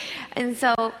 And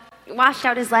so washed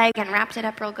out his leg and wrapped it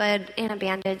up real good in a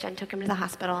bandage and took him to the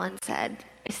hospital and said,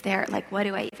 what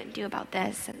do I even do about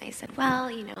this? And they said, well,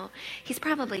 he's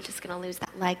probably just going to lose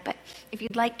that leg, but if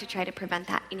you'd like to try to prevent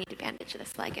that, you need to bandage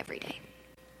this leg every day.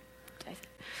 So I said,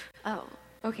 oh,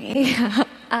 okay.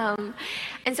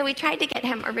 And so we tried to get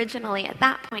him originally at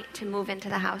that point to move into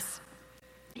the house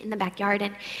in the backyard,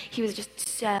 and he was just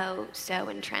so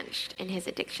entrenched in his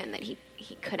addiction that he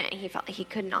felt like he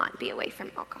could not be away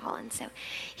from alcohol. And so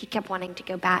he kept wanting to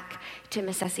go back to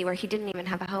Misesi, where he didn't even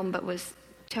have a home but was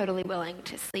totally willing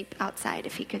to sleep outside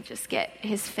if he could just get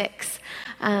his fix.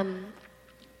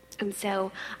 And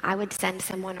so I would send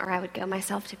someone, or I would go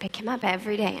myself to pick him up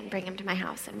every day and bring him to my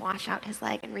house and wash out his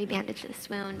leg and rebandage this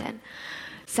wound. And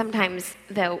sometimes,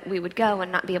 though, we would go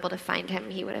and not be able to find him.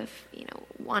 He would have,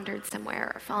 wandered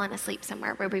somewhere or fallen asleep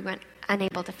somewhere where we weren't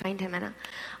unable to find him. And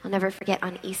I'll never forget,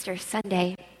 on Easter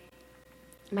Sunday,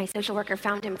 my social worker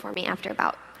found him for me after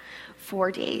about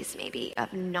 4 days maybe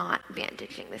of not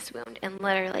bandaging this wound. And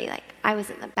literally, I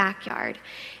was in the backyard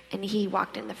and he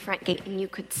walked in the front gate and you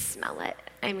could smell it.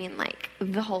 I mean,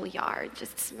 the whole yard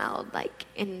just smelled like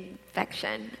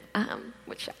infection,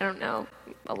 which I don't know,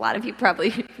 a lot of you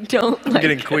probably don't. I'm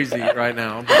getting queasy right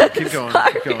now, but keep going.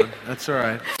 That's all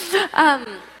right.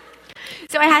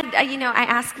 So I had, I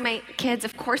asked my kids,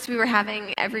 of course we were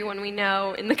having everyone we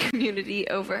know in the community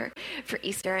over for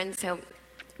Easter, and so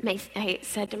I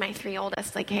said to my 3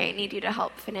 oldest, hey, I need you to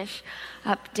help finish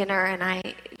up dinner. And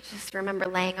I just remember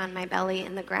laying on my belly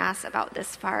in the grass about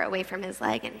this far away from his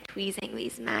leg and tweezing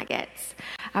these maggots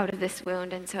out of this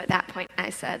wound. And so at that point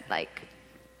I said,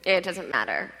 it doesn't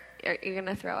matter. You're going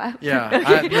to throw up? Yeah,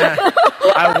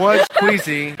 I was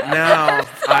queasy. Now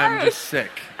I'm just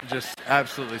sick. Just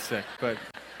absolutely sick. But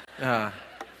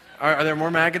are there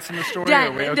more maggots in the story?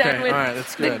 Done. Okay, Done with all right,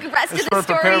 that's good. The rest Just of the want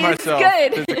to story prepare is myself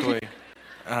good. physically.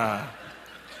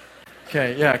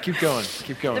 Okay, yeah, keep going.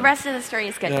 The rest of the story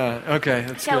is good. Yeah, okay,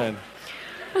 that's good.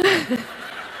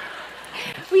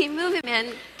 We move him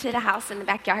in to the house in the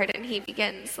backyard, and he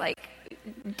begins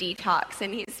detox,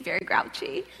 and he's very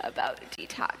grouchy about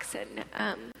detox. And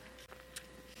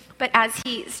but as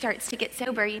he starts to get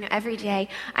sober, every day,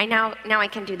 now I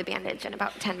can do the bandage in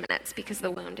about 10 minutes because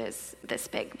the wound is this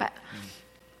big. But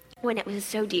when it was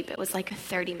so deep, it was like a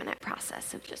 30-minute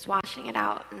process of just washing it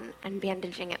out and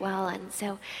bandaging it well. And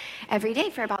so every day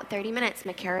for about 30 minutes,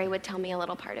 McCary would tell me a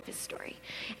little part of his story.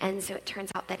 And so it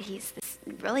turns out that he's this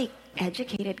really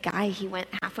educated guy. He went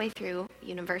halfway through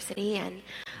university, and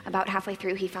about halfway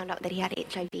through, he found out that he had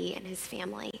HIV, and his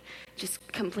family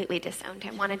just completely disowned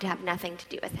him, wanted to have nothing to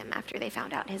do with him after they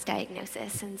found out his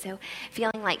diagnosis. And so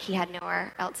feeling like he had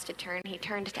nowhere else to turn, he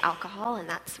turned to alcohol, and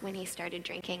that's when he started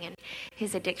drinking, and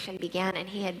his addiction began. And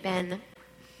he had been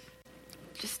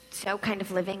just so kind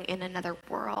of living in another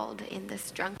world, in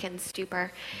this drunken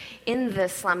stupor, in the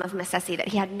slum of Misesi, that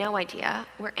he had no idea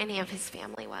where any of his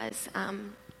family was.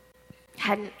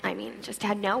 Just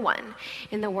had no one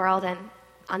in the world. And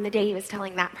on the day he was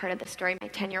telling that part of the story, my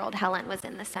 10-year-old Helen was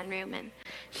in the sunroom, and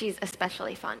she's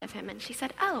especially fond of him. And she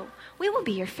said, "Oh, we will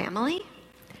be your family."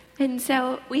 And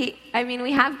so we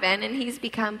have been, and he's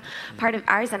become part of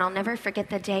ours. And I'll never forget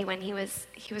the day when he was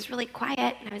really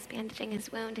quiet, and I was bandaging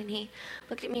his wound, and he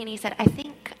looked at me and he said, I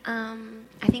think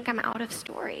I'm out of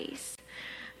stories.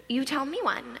 You tell me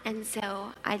one." And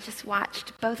so I just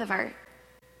watched both of our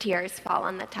tears fall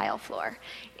on the tile floor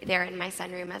there in my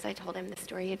sunroom as I told him the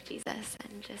story of Jesus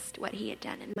and just what he had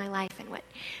done in my life and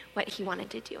what he wanted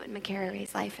to do in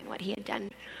McCary-Ray's life and what he had done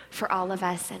for all of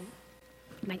us. And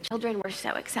my children were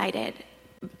so excited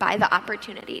by the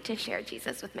opportunity to share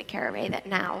Jesus with McCary-Ray that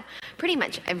now, pretty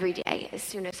much every day, as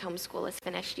soon as homeschool is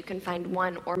finished, you can find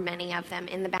one or many of them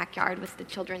in the backyard with the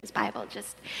children's Bible,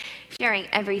 just sharing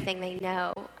everything they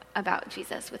know about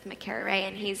Jesus with McCary-Ray.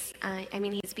 And he's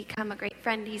become a great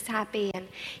friend. He's happy, and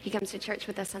he comes to church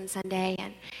with us on Sunday.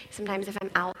 And sometimes if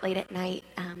I'm out late at night,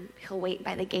 he'll wait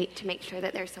by the gate to make sure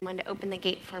that there's someone to open the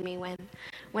gate for me when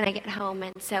I get home.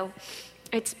 And so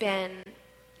it's been,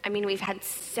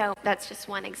 that's just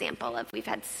one example of we've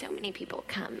had so many people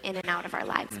come in and out of our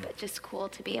lives, but just cool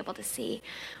to be able to see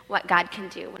what God can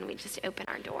do when we just open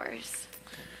our doors.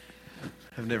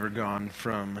 I've never gone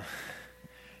from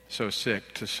so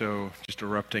sick to so just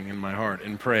erupting in my heart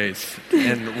in praise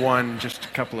in just a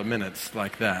couple of minutes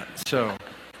like that. So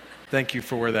thank you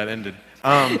for where that ended.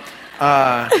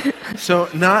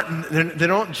 They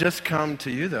don't just come to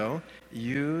you though.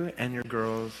 You and your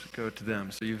girls go to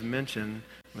them. So you've mentioned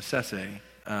Misesi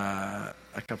a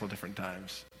couple different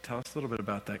times. Tell us a little bit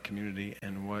about that community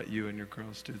and what you and your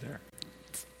girls do there.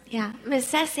 Yeah,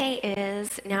 Misesi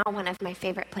is now one of my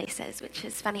favorite places, which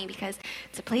is funny because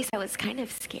it's a place I was kind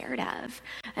of scared of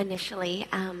initially.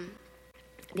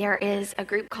 There is a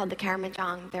group called the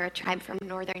Karamojong. They're a tribe from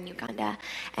northern Uganda,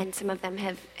 and some of them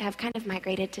have kind of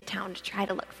migrated to town to try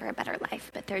to look for a better life,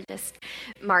 but they're just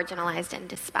marginalized and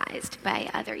despised by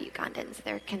other Ugandans.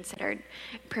 They're considered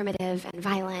primitive and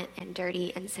violent and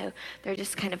dirty, and so they're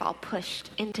just kind of all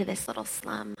pushed into this little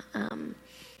slum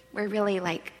where really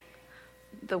like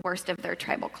the worst of their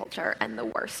tribal culture and the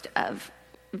worst of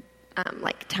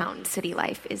town city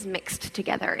life is mixed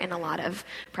together in a lot of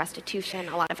prostitution,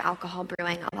 a lot of alcohol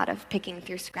brewing, a lot of picking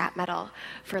through scrap metal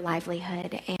for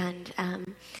livelihood. And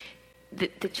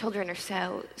the children are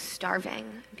so starving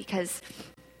because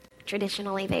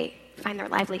traditionally they find their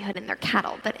livelihood in their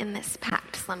cattle, but in this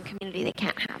packed slum community they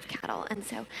can't have cattle, and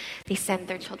so they send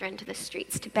their children to the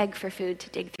streets to beg for food, to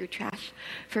dig through trash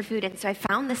for food. And so I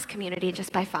found this community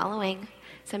just by following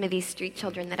some of these street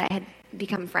children that I had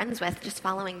become friends with, just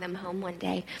following them home one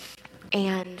day.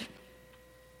 And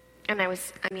I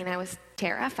was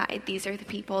terrified. These are the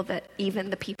people that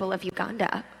even the people of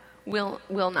Uganda will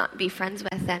not be friends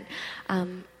with.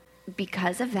 And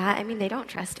because of that, they don't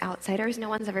trust outsiders. No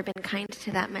one's ever been kind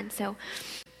to them. And so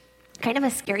kind of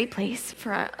a scary place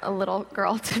for a little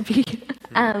girl to be.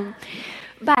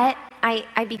 But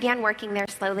I began working there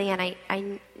slowly, and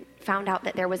I found out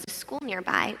that there was a school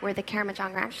nearby where the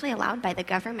Karamojong are actually allowed by the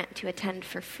government to attend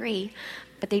for free,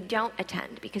 but they don't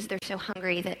attend because they're so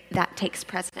hungry that takes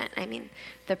precedent.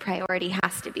 The priority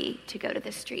has to be to go to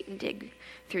the street and dig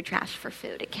through trash for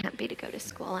food. It can't be to go to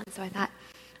school. And so I thought,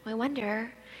 well, I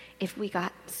wonder if we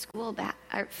got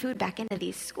food back into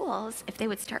these schools, if they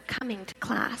would start coming to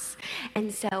class.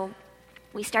 And so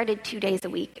we started 2 days a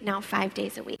week, now 5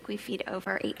 days a week. We feed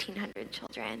over 1,800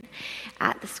 children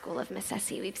at the School of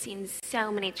Misesi. We've seen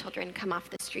so many children come off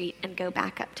the street and go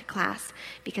back up to class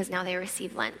because now they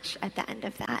receive lunch at the end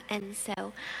of that. And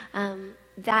so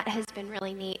that has been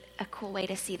really neat, a cool way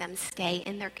to see them stay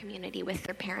in their community with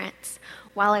their parents.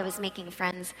 While I was making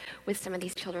friends with some of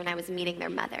these children, I was meeting their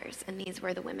mothers, and these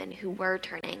were the women who were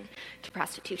turning to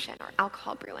prostitution or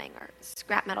alcohol brewing or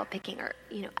scrap metal picking or,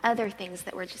 other things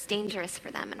that were just dangerous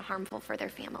for them and harmful for their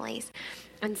families.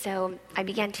 And so I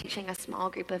began teaching a small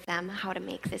group of them how to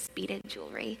make this beaded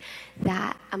jewelry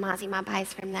that Amazima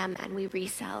buys from them and we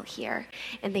resell here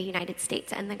in the United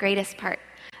States. And the greatest part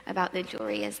about the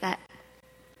jewelry is that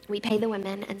we pay the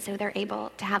women, and so they're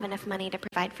able to have enough money to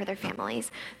provide for their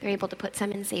families. They're able to put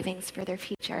some in savings for their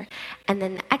future. And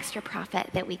then the extra profit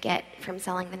that we get from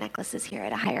selling the necklaces here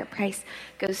at a higher price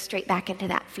goes straight back into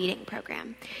that feeding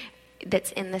program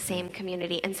that's in the same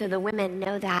community. And so the women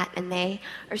know that, and they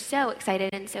are so excited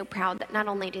and so proud that not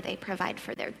only do they provide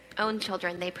for their own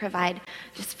children, they provide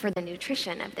just for the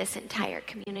nutrition of this entire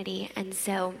community. And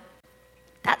so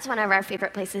that's one of our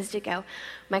favorite places to go.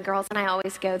 My girls and I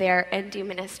always go there and do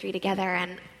ministry together,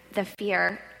 and the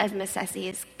fear of Miss Essie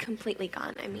is completely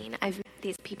gone. I mean,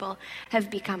 these people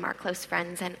have become our close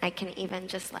friends, and I can even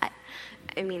just let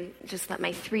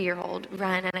my 3-year-old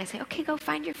run, and I say, okay, go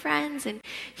find your friends, and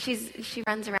she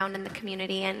runs around in the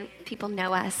community, and people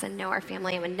know us and know our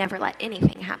family and would never let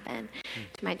anything happen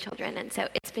to my children. And so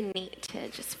it's been neat to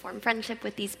just form friendship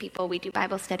with these people. We do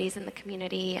Bible studies in the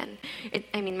community, and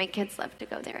my kids love to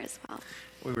go there as well.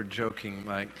 We were joking,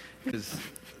 because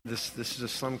this is a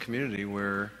slum community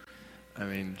where,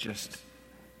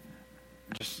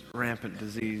 just rampant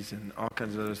disease and all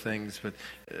kinds of other things. But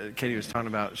Katie was talking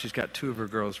about, she's got 2 of her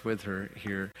girls with her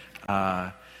here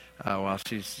while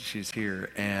she's here.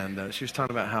 And she was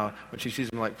talking about how when she sees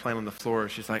them playing on the floor,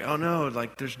 she's like, oh no,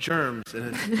 there's germs.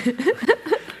 And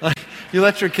it's, you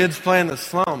let your kids play in the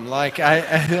slum. I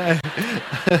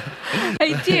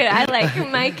do.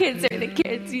 My kids are the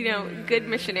kids, good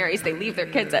missionaries. They leave their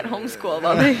kids at homeschool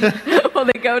while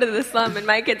they go to the slum. And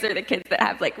my kids are the kids that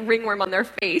have ringworm on their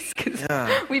face because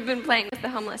we've been playing with the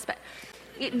homeless. But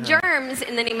germs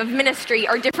in the name of ministry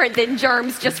are different than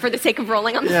germs just for the sake of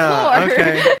rolling on the floor.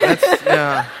 Okay.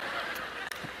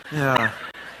 Yeah.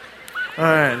 All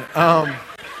right.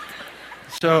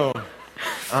 So,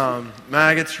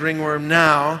 maggots, ringworm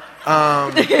now.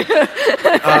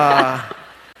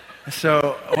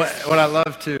 So what I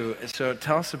love too, so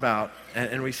tell us about,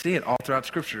 and we see it all throughout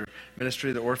Scripture,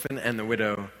 ministry of the orphan and the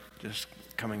widow just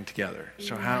coming together.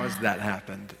 So how has that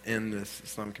happened in this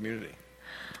slum community?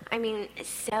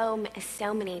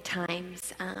 So many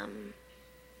times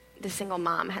the single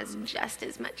mom has just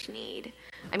as much need.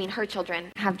 Her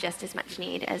children have just as much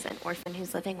need as an orphan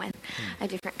who's living with a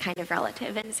different kind of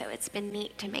relative. And so it's been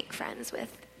neat to make friends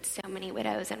with so many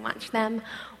widows and watch them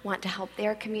want to help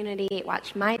their community,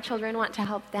 watch my children want to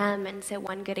help them. And so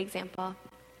one good example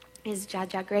is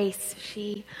Jaja Grace.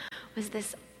 She was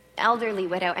this elderly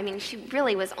widow. She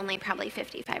really was only probably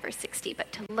 55 or 60,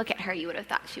 but to look at her, you would have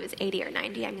thought she was 80 or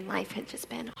 90. Life had just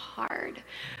been hard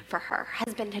for her. Her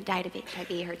husband had died of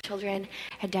HIV. Her children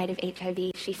had died of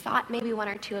HIV. She thought maybe 1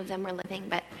 or 2 of them were living,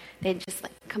 but they'd just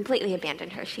completely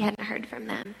abandoned her. She hadn't heard from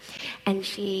them. And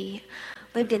she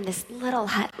lived in this little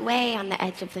hut way on the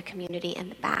edge of the community in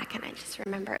the back. And I just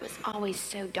remember it was always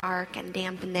so dark and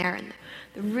damp in there, and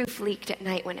the roof leaked at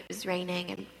night when it was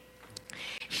raining. And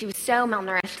she was so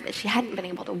malnourished that she hadn't been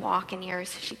able to walk in years,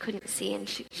 so she couldn't see, and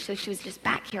so she was just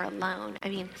back here alone.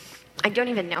 I don't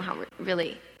even know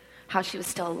how she was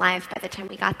still alive by the time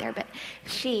we got there, but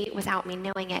she, without me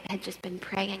knowing it, had just been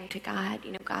praying to God,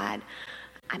 God,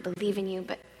 I believe in you,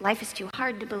 but life is too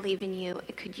hard to believe in you.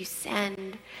 Could you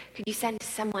send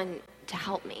someone to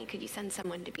help me? Could you send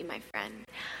someone to be my friend?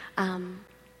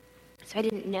 So I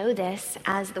didn't know this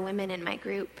as the women in my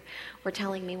group were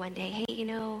telling me one day, hey,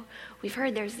 we've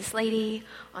heard there's this lady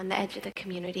on the edge of the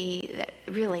community that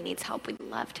really needs help. We'd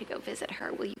love to go visit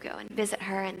her. Will you go and visit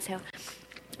her? And so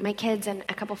my kids and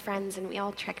a couple friends, and we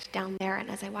all trekked down there. And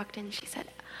as I walked in, she said,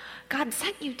 God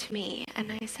sent you to me.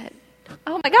 And I said,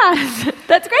 oh my gosh,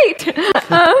 that's great.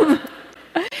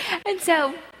 And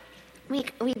so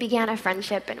we began a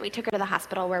friendship, and we took her to the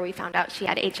hospital where we found out she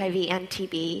had HIV and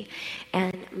TB.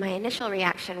 And my initial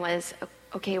reaction was,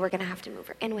 okay, we're going to have to move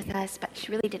her in with us, but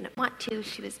she really didn't want to.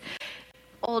 She was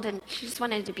old, and she just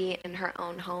wanted to be in her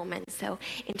own home. And so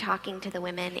in talking to the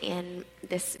women in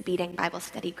this Beading Bible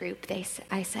study group,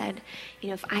 I said,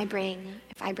 if I bring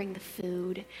the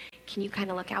food, can you kind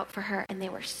of look out for her? And they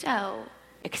were so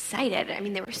excited.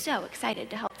 They were so excited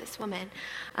to help this woman.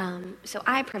 So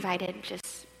I provided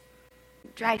just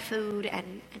dry food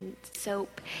and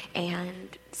soap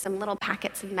and some little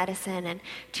packets of medicine, and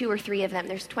 2 or 3 of them,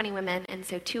 there's 20 women, and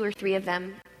so 2 or 3 of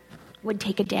them would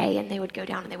take a day and they would go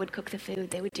down and they would cook the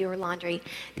food, they would do her laundry,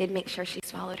 they'd make sure she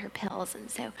swallowed her pills. And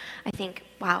so I think,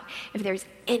 wow, if there's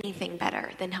anything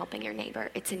better than helping your neighbor,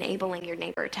 it's enabling your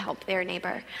neighbor to help their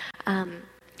neighbor.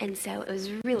 And so it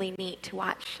was really neat to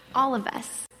watch all of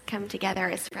us come together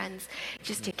as friends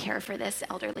just to care for this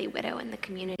elderly widow in the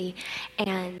community.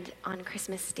 And on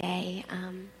Christmas Day,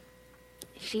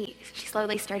 she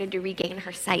slowly started to regain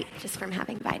her sight just from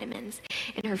having vitamins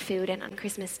in her food. And on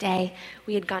Christmas Day,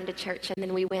 we had gone to church, and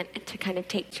then we went to kind of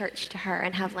take church to her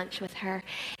and have lunch with her.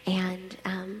 And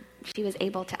she was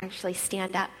able to actually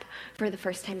stand up for the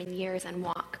first time in years and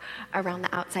walk around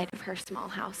the outside of her small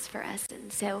house for us.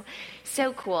 And so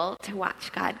cool to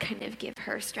watch God kind of give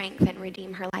her strength and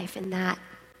redeem her life in that.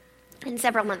 And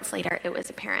several months later, it was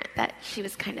apparent that she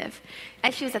was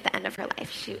as she was at the end of her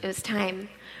life, it was time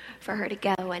for her to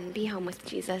go and be home with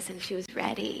Jesus, and she was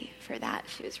ready for that.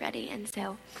 She was ready. And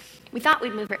so we thought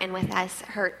we'd move her in with us.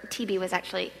 Her TB was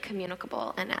actually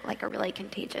communicable and at like a really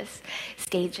contagious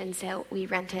stage, and so we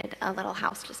rented a little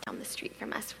house just down the street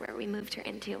from us where we moved her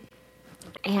into.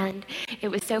 And it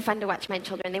was so fun to watch my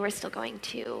children. They were still going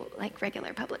to like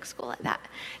regular public school at that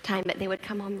time, but they would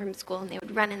come home from school and they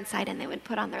would run inside and they would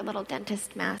put on their little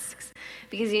dentist masks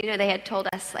because, they had told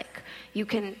us like, you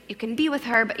can be with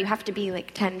her, but you have to be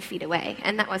like 10 feet away.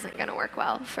 And that wasn't going to work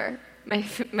well for my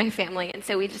family. And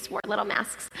so we just wore little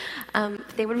masks.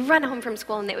 They would run home from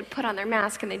school and they would put on their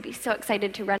mask and they'd be so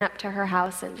excited to run up to her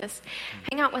house and just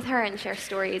hang out with her and share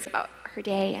stories about her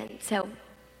day. And so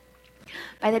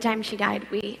by the time she died,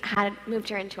 we had moved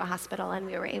her into a hospital, and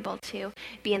we were able to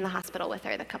be in the hospital with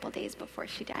her the couple days before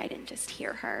she died and just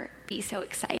hear her be so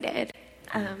excited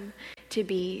to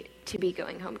be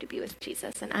going home to be with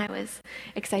Jesus. And I was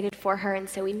excited for her, and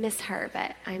so we miss her,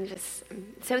 but I'm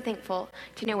so thankful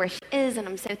to know where she is, and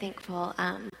I'm so thankful.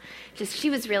 She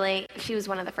was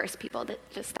one of the first people that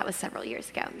was several years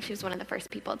ago. She was one of the first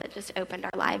people that just opened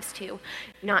our lives to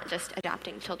not just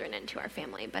adopting children into our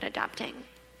family, but adopting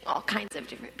all kinds of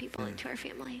different people into our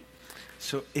family.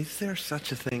 So is there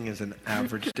such a thing as an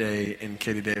average day in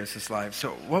Katie Davis's life?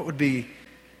 So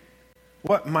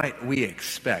what might we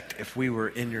expect if we were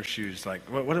in your shoes? Like,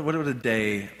 what would a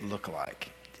day look like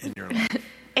in your life?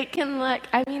 It can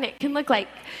look like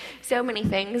so many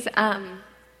things.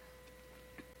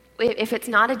 If it's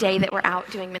not a day that we're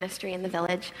out doing ministry in the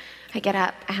village, I get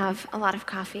up, I have a lot of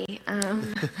coffee.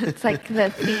 It's like the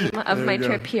theme of my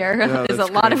trip here is a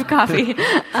lot of coffee.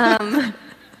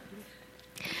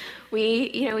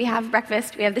 We have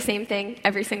breakfast. We have the same thing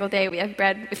every single day. We have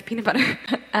bread with peanut butter.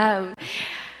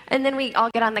 And then we all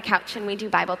get on the couch and we do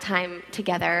Bible time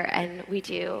together, and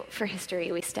for history,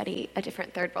 we study a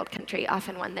different third world country,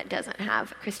 often one that doesn't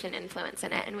have Christian influence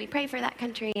in it, and we pray for that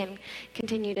country and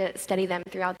continue to study them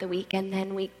throughout the week, and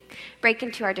then we break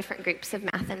into our different groups of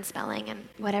math and spelling and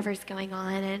whatever's going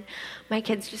on, and my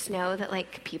kids just know that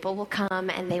like people will come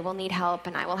and they will need help,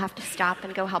 and I will have to stop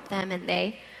and go help them, and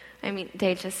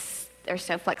they're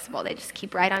so flexible. They just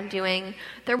keep right on doing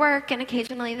their work, and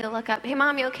occasionally they'll look up, hey,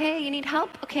 Mom, you okay? You need help?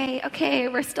 Okay,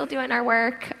 we're still doing our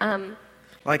work.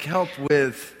 Like help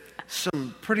with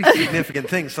some pretty significant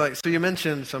things. So you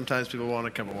mentioned sometimes people want a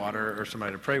cup of water or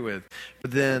somebody to pray with, but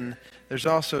then there's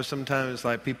also sometimes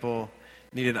like people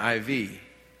need an IV,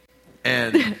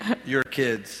 and your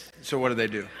kids, so what do they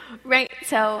do? Right,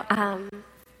 so...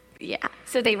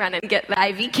 so they run and get the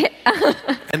IV kit.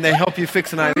 And they help you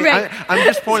fix an IV? Right. I'm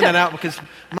just pointing that out because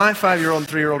my 5-year-old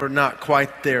and 3-year-old are not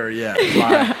quite there yet.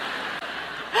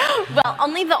 Well,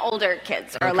 only the older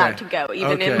kids are allowed to go,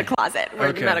 even in the closet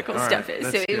where the medical stuff is.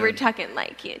 That's so good. We're talking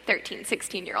like 13,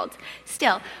 16-year-olds.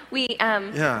 Still, when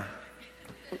I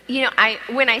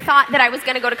thought that I was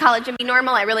going to go to college and be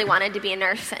normal, I really wanted to be a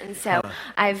nurse. And so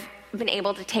I've been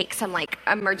able to take some like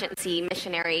emergency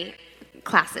missionary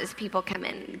classes. People come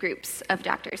in, groups of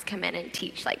doctors come in and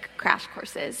teach like crash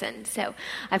courses. And so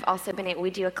I've also we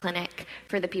do a clinic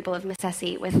for the people of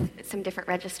Misesi with some different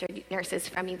registered nurses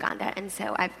from Uganda. And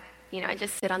so I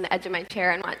just sit on the edge of my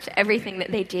chair and watch everything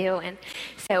that they do. And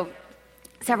so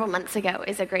several months ago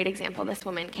is a great example. This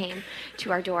woman came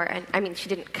to our door, and she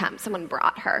didn't come. Someone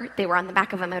brought her. They were on the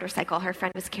back of a motorcycle. Her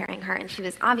friend was carrying her, and she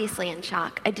was obviously in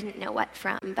shock. I didn't know what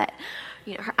from, but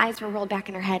her eyes were rolled back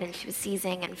in her head, and she was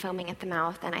seizing and foaming at the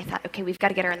mouth. And I thought, okay, we've got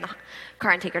to get her in the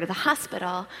car and take her to the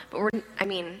hospital. But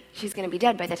she's going to be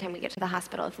dead by the time we get to the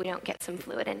hospital if we don't get some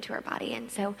fluid into her body.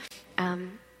 And so,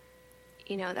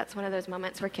 that's one of those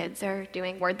moments where kids are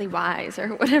doing wordly wise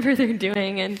or whatever they're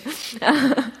doing, and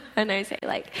I say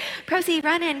like, Procy,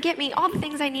 run in, get me all the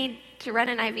things I need to run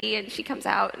an IV, and she comes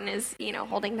out and is,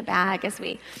 holding the bag as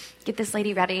we get this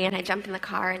lady ready, and I jump in the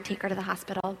car and take her to the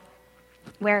hospital.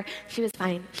 where she was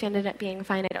fine. She ended up being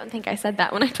fine. I don't think I said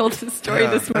that when I told the story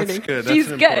this morning. That's good. She's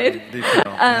That's an good. important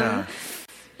detail.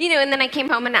 You know, and then I came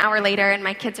home an hour later, and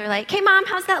my kids are like, "Hey, Mom,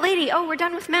 how's that lady? Oh, we're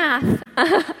done with math."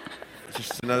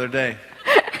 Just another day.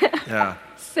 Yeah.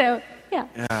 So, yeah.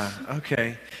 Yeah,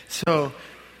 okay. So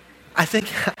I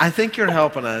think you're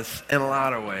helping us in a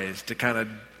lot of ways to kind of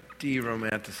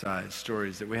de-romanticize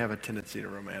stories that we have a tendency to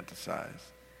romanticize.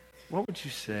 What would you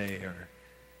say are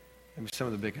maybe some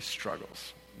of the biggest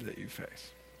struggles that you face?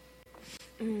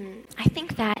 I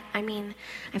think that,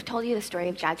 I've told you the story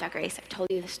of Jaja Grace. I've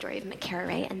told you the story of McCara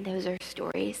Ray, and those are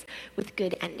stories with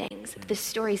good endings. The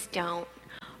stories don't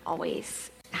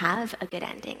always have a good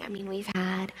ending. We've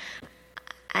had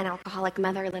an alcoholic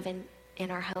mother live in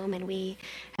our home, and we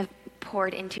have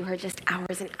poured into her just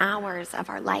hours and hours of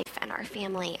our life and our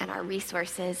family and our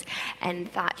resources,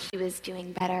 and thought she was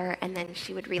doing better, and then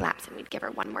she would relapse, and we'd give her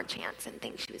one more chance and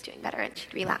think she was doing better, and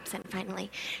she'd relapse, and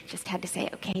finally just had to say,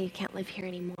 okay, you can't live here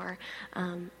anymore.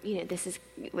 This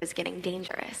was getting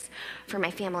dangerous for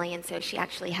my family, and so she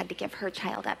actually had to give her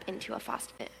child up into a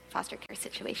foster care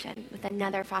situation with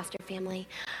another foster family.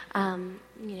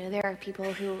 There are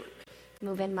people who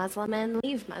move in Muslim and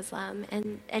leave Muslim.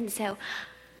 And so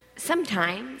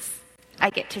sometimes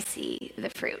I get to see the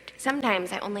fruit.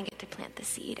 Sometimes I only get to plant the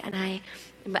seed. And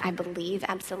I believe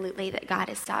absolutely that God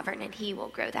is sovereign and he will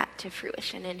grow that to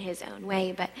fruition in his own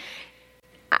way. But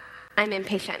I'm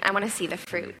impatient. I want to see the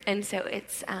fruit. And so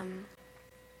it's,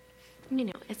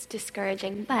 it's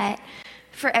discouraging. But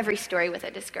for every story with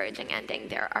a discouraging ending,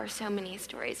 there are so many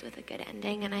stories with a good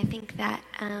ending. And I think that...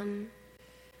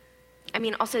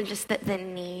 also just that the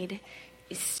need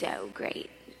is so great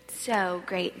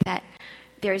that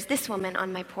there's this woman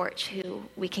on my porch who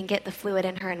we can get the fluid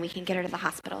in her and we can get her to the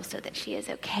hospital so that she is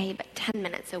okay, but 10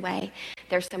 minutes away,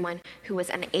 there's someone who was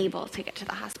unable to get to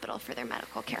the hospital for their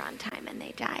medical care on time and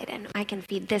they died. And I can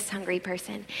feed this hungry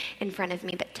person in front of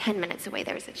me, but 10 minutes away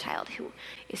there's a child who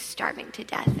is starving to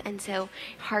death. And so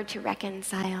hard to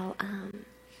reconcile.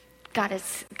 God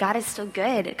is still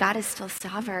good. God is still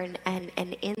sovereign, and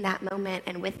in that moment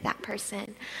and with that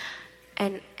person.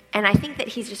 And I think that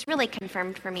he's just really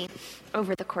confirmed for me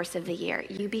over the course of the year,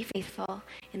 you be faithful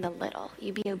in the little.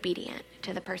 You be obedient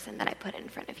to the person that I put in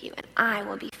front of you, and I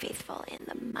will be faithful in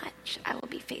the much. I will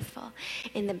be faithful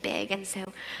in the big. And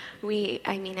so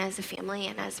as a family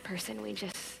and as a person, we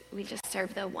just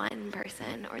serve the one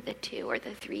person or the two or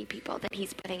the three people that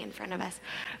he's putting in front of us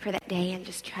for that day and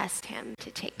just trust him to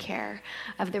take care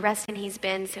of the rest. And he's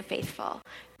been so faithful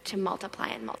to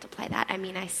multiply that.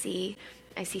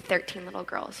 I see 13 little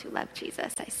girls who love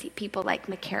Jesus. I see people like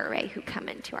McCara Ray who come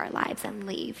into our lives and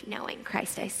leave knowing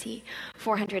Christ. I see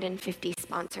 450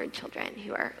 sponsored children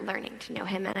who are learning to know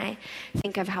him. And I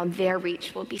think of how their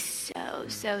reach will be so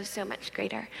much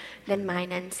greater than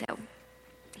mine. And so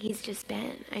he's just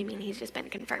been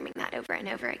confirming that over and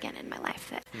over again in my life,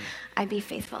 that I be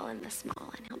faithful in the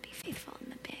small and he'll be faithful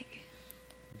in the big.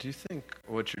 Do you think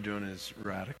what you're doing is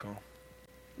radical?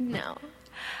 No.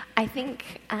 I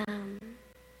think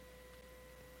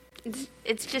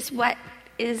it's just what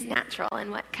is natural and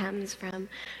what comes from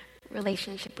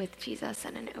relationship with Jesus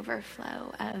and an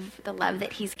overflow of the love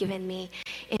that he's given me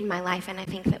in my life. And I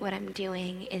think that what I'm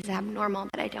doing is abnormal,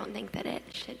 but I don't think that it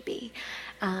should be.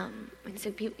 And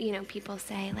so, people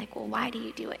say, like, well, why do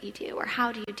you do what you do? Or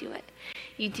how do you do what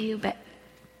you do? But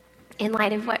in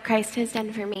light of what Christ has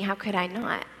done for me, how could I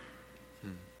not?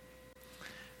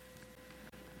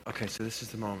 Okay, so this is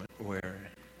the moment where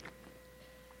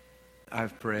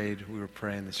I've prayed, we were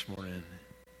praying this morning,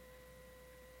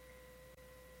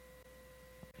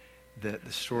 that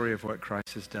the story of what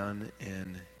Christ has done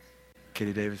in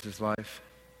Katie Davis's life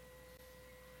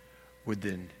would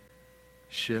then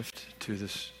shift to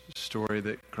this story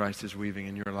that Christ is weaving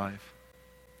in your life.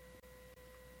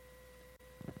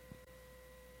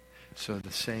 So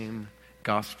the same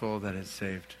gospel that has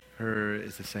saved her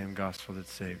is the same gospel that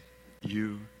saved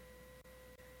you.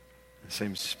 The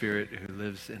same Spirit who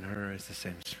lives in her is the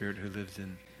same Spirit who lives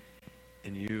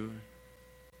in you.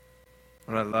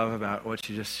 What I love about what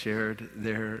you just shared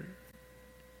there,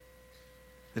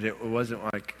 that it wasn't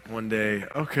like one day,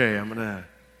 okay, I'm going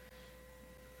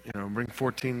to bring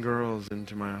 14 girls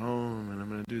into my home and I'm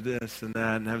going to do this and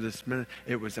that and have this minute.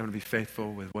 It was, I'm going to be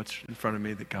faithful with what's in front of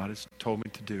me that God has told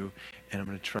me to do, and I'm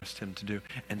going to trust him to do.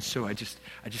 And so I just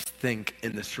think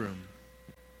in this room,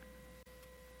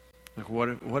 like,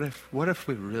 what if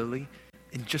we really,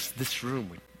 in just this room,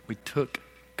 we took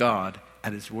God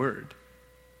at his word?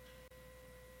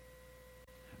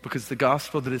 Because the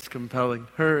gospel that is compelling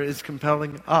her is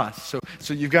compelling us.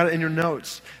 So you've got it in your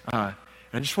notes.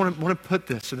 I just want to put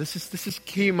this. So this is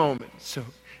key moment. So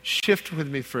shift with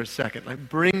me for a second. Like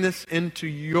bring this into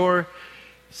your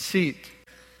seat.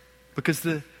 Because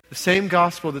the same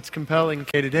gospel that's compelling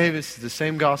Katie Davis is the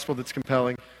same gospel that's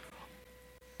compelling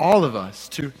all of us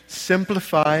to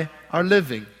simplify our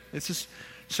living.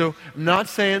 So I'm not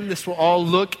saying this will all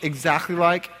look exactly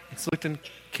like it's looked in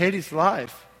Katie's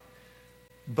life.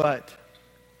 But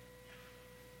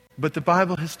the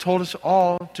Bible has told us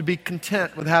all to be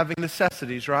content with having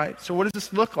necessities, right? So what does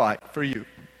this look like for you?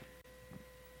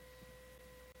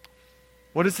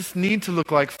 What does this need to look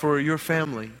like for your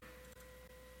family?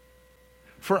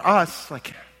 For us,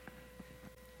 like,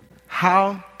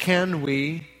 how can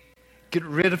we get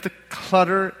rid of the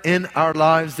clutter in our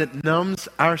lives that numbs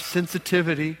our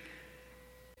sensitivity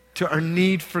to our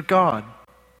need for God?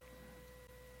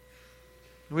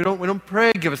 We don't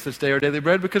pray, give us this day our daily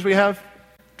bread, because we have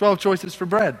 12 choices for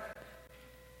bread.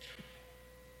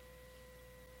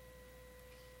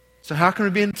 So how can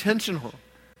we be intentional?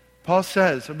 Paul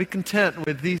says, be content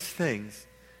with these things,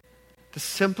 to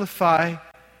simplify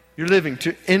your living,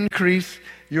 to increase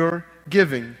your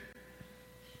giving.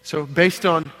 So based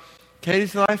on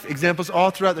Katie's life, examples all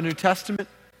throughout the New Testament,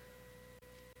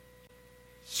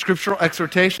 scriptural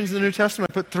exhortations in the New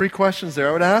Testament, I put 3 questions there.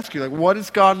 I would ask you, like, what is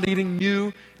God leading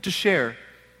you to share?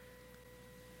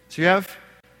 So you have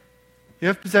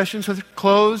possessions, whether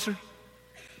clothes, or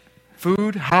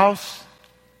food, house.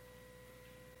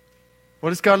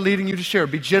 What is God leading you to share?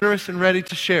 Be generous and ready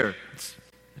to share. It's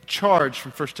a charge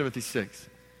from 1 Timothy 6.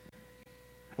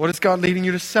 What is God leading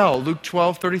you to sell? Luke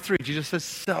 12:33. Jesus says,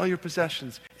 sell your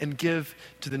possessions and give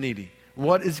to the needy.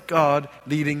 What is God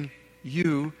leading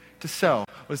you to sell?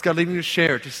 What is God leading you to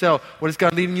share, to sell? What is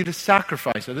God leading you to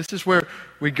sacrifice? Now this is where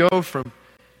we go from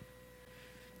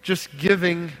just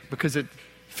giving because it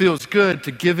feels good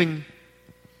to giving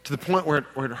to the point where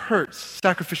it hurts.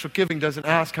 Sacrificial giving doesn't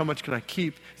ask, how much can I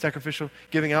keep? Sacrificial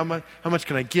giving, how much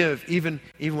can I give, even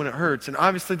when it hurts? And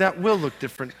obviously that will look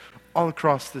different all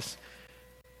across this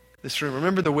room.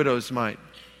 Remember the widow's mite.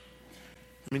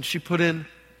 I mean, she put in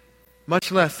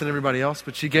much less than everybody else,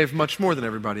 but she gave much more than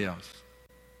everybody else.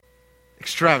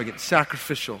 Extravagant,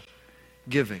 sacrificial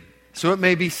giving. So it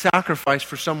may be sacrifice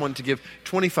for someone to give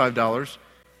 $25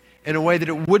 in a way that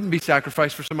it wouldn't be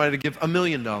sacrifice for somebody to give $1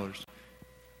 million.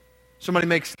 Somebody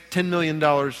makes $10 million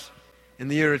in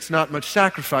the year. It's not much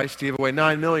sacrifice to give away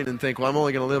 $9 million and think, well, I'm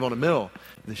only going to live on $1 million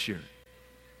this year.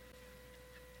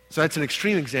 So that's an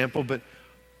extreme example, but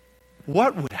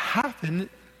what would happen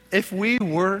if we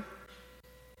were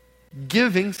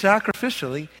giving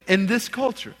sacrificially in this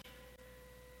culture?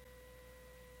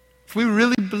 If we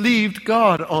really believed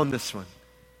God on this one.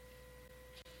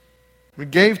 We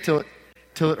gave till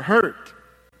it hurt.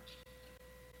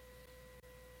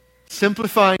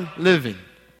 Simplifying living,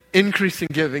 increasing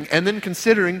giving, and then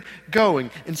considering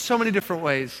going in so many different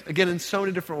ways. Again, in so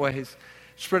many different ways,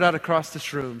 spread out across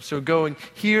this room. So going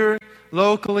here,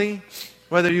 locally,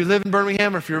 whether you live in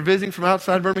Birmingham or if you're visiting from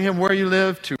outside Birmingham, where you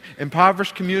live, to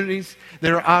impoverished communities.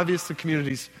 There are obviously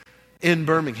communities in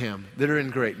Birmingham that are in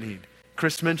great need.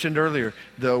 Chris mentioned earlier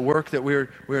the work that we're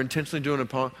intentionally doing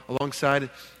alongside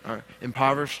our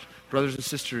impoverished brothers and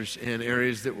sisters in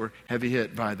areas that were heavy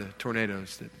hit by the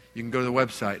tornadoes. That you can go to the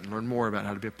website and learn more about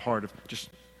how to be a part of just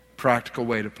practical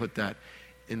way to put that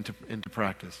into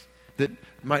practice. That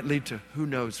might lead to who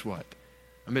knows what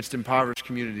amidst impoverished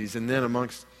communities, and then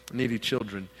amongst needy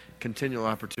children, continual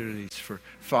opportunities for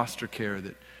foster care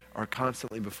that are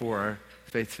constantly before our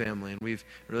faith family. And we've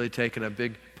really taken a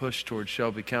big push towards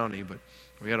Shelby County, but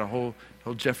we got a whole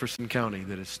Jefferson County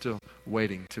that is still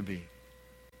waiting to be.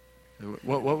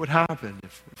 What would happen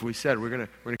if we said we're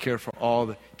gonna care for all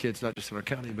the kids, not just in our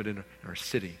county, but in our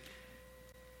city?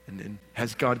 And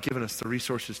has God given us the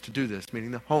resources to do this,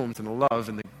 meaning the homes and the love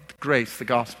and the grace, the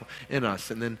gospel in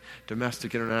us, and then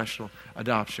domestic international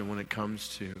adoption when it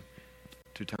comes to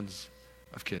tons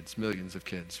of kids, millions of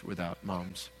kids without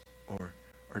moms or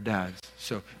dads.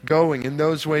 So going in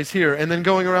those ways here, and then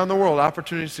going around the world,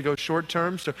 opportunities to go short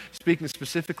term. So speaking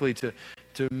specifically to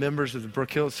members of the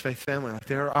Brook Hills Faith family, like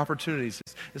there are opportunities.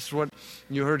 This is what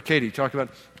you heard Katie talk about,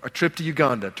 a trip to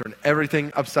Uganda, turn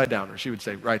everything upside down, or she would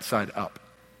say right side up.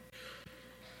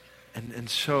 And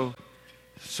so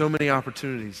many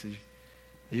opportunities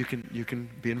you can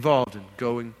be involved in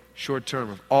going short term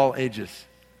of all ages.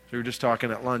 We were just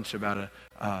talking at lunch about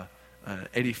an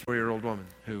 84-year-old woman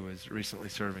who was recently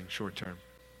serving short term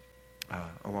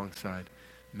alongside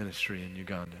ministry in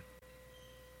Uganda.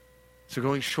 So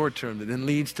going short term that then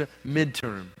leads to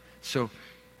midterm. So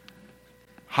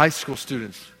high school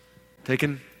students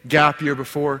taking gap year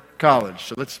before college.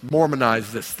 So let's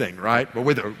Mormonize this thing, right? But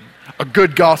with a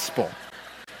good gospel,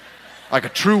 like a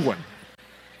true one.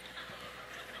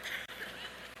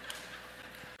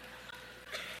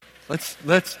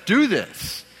 Let's do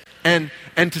this. And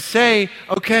to say,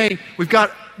 okay, we've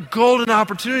got golden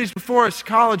opportunities before us.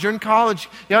 College, you're in college.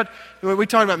 We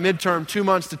talk about midterm, 2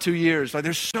 months to 2 years. Like,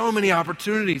 there's so many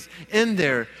opportunities in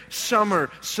there. Summer,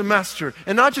 semester,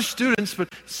 and not just students,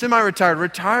 but semi-retired,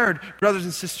 retired brothers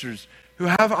and sisters who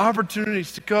have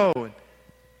opportunities to go.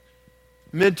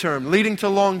 Midterm, leading to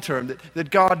long-term, that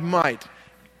God might,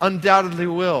 undoubtedly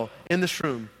will, in this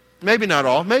room. Maybe not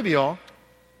all, maybe all.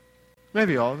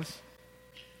 Maybe all of us.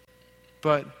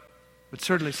 But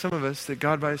certainly some of us that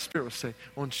God by His Spirit will say,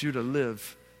 wants you to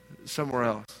live somewhere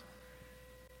else.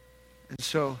 And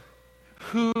so,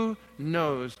 who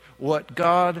knows what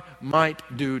God might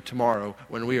do tomorrow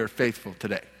when we are faithful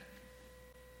today?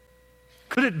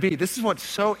 Could it be, this is what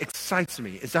so excites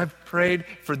me, as I've prayed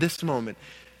for this moment,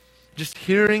 just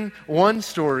hearing one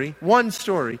story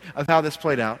of how this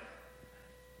played out.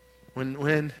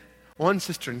 When one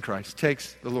sister in Christ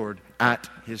takes the Lord at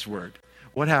His word.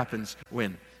 What happens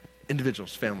when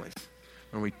individuals, families,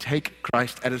 when we take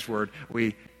Christ at His word,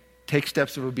 we take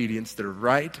steps of obedience that are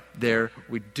right there,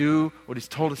 we do what He's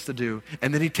told us to do,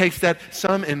 and then He takes that,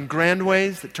 some in grand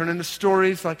ways that turn into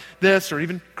stories like this, or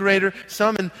even greater,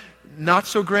 some in not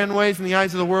so grand ways in the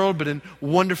eyes of the world, but in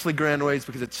wonderfully grand ways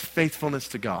because it's faithfulness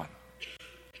to God.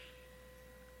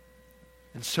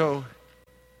 And so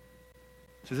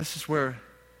this is where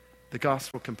the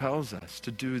gospel compels us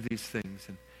to do these things.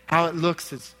 And how it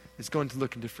looks is going to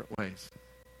look in different ways.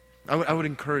 I would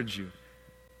encourage you,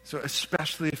 so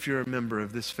especially if you're a member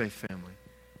of this faith family,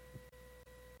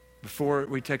 before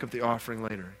we take up the offering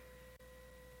later,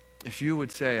 if you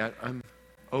would say, I'm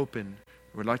open,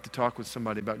 would like to talk with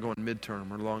somebody about going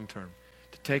midterm or long term,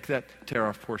 to take that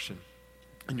tear-off portion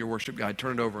in your worship guide,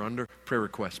 turn it over under prayer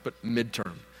requests, put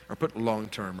midterm, or put long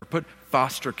term, or put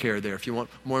foster care there if you want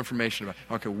more information about,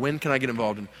 okay, when can I get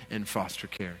involved in foster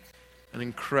care? An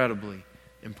incredibly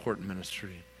important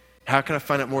ministry. How can I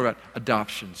find out more about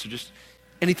adoption? So just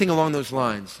anything along those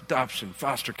lines, adoption,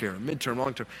 foster care, midterm,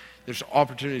 long term. There's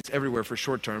opportunities everywhere for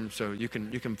short term, so you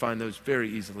can find those very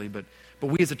easily. But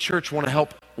we as a church want to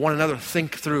help one another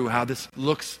think through how this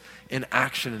looks in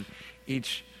action in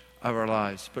each of our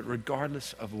lives. But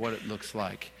regardless of what it looks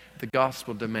like, the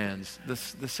gospel demands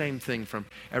the same thing from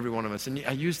every one of us. And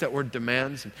I use that word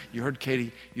demands, and you heard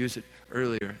Katie use it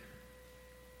earlier.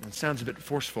 It sounds a bit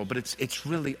forceful, but it's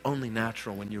really only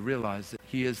natural when you realize that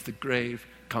He is the grave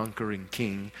conquering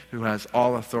King who has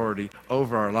all authority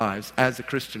over our lives. As a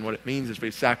Christian, what it means is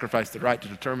we've sacrificed the right to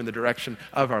determine the direction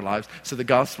of our lives. So the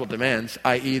gospel demands,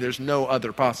 i.e. there's no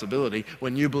other possibility.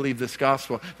 When you believe this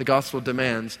gospel, the gospel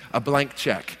demands a blank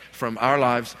check from our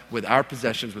lives with our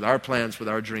possessions, with our plans, with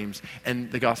our dreams.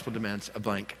 And the gospel demands a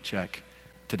blank check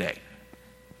today.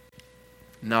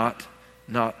 Not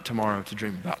tomorrow to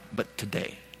dream about, but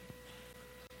today.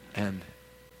 And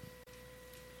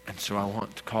so I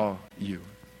want to call you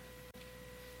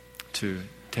to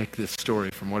take this story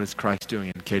from what is Christ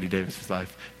doing in Katie Davis's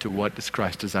life to what does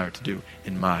Christ desire to do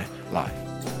in my life.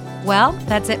 Well,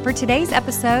 that's it for today's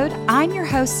episode. I'm your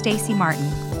host, Stacey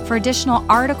Martin. For additional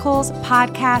articles,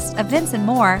 podcasts, events, and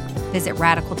more, visit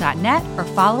radical.net or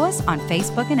follow us on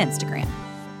Facebook and Instagram.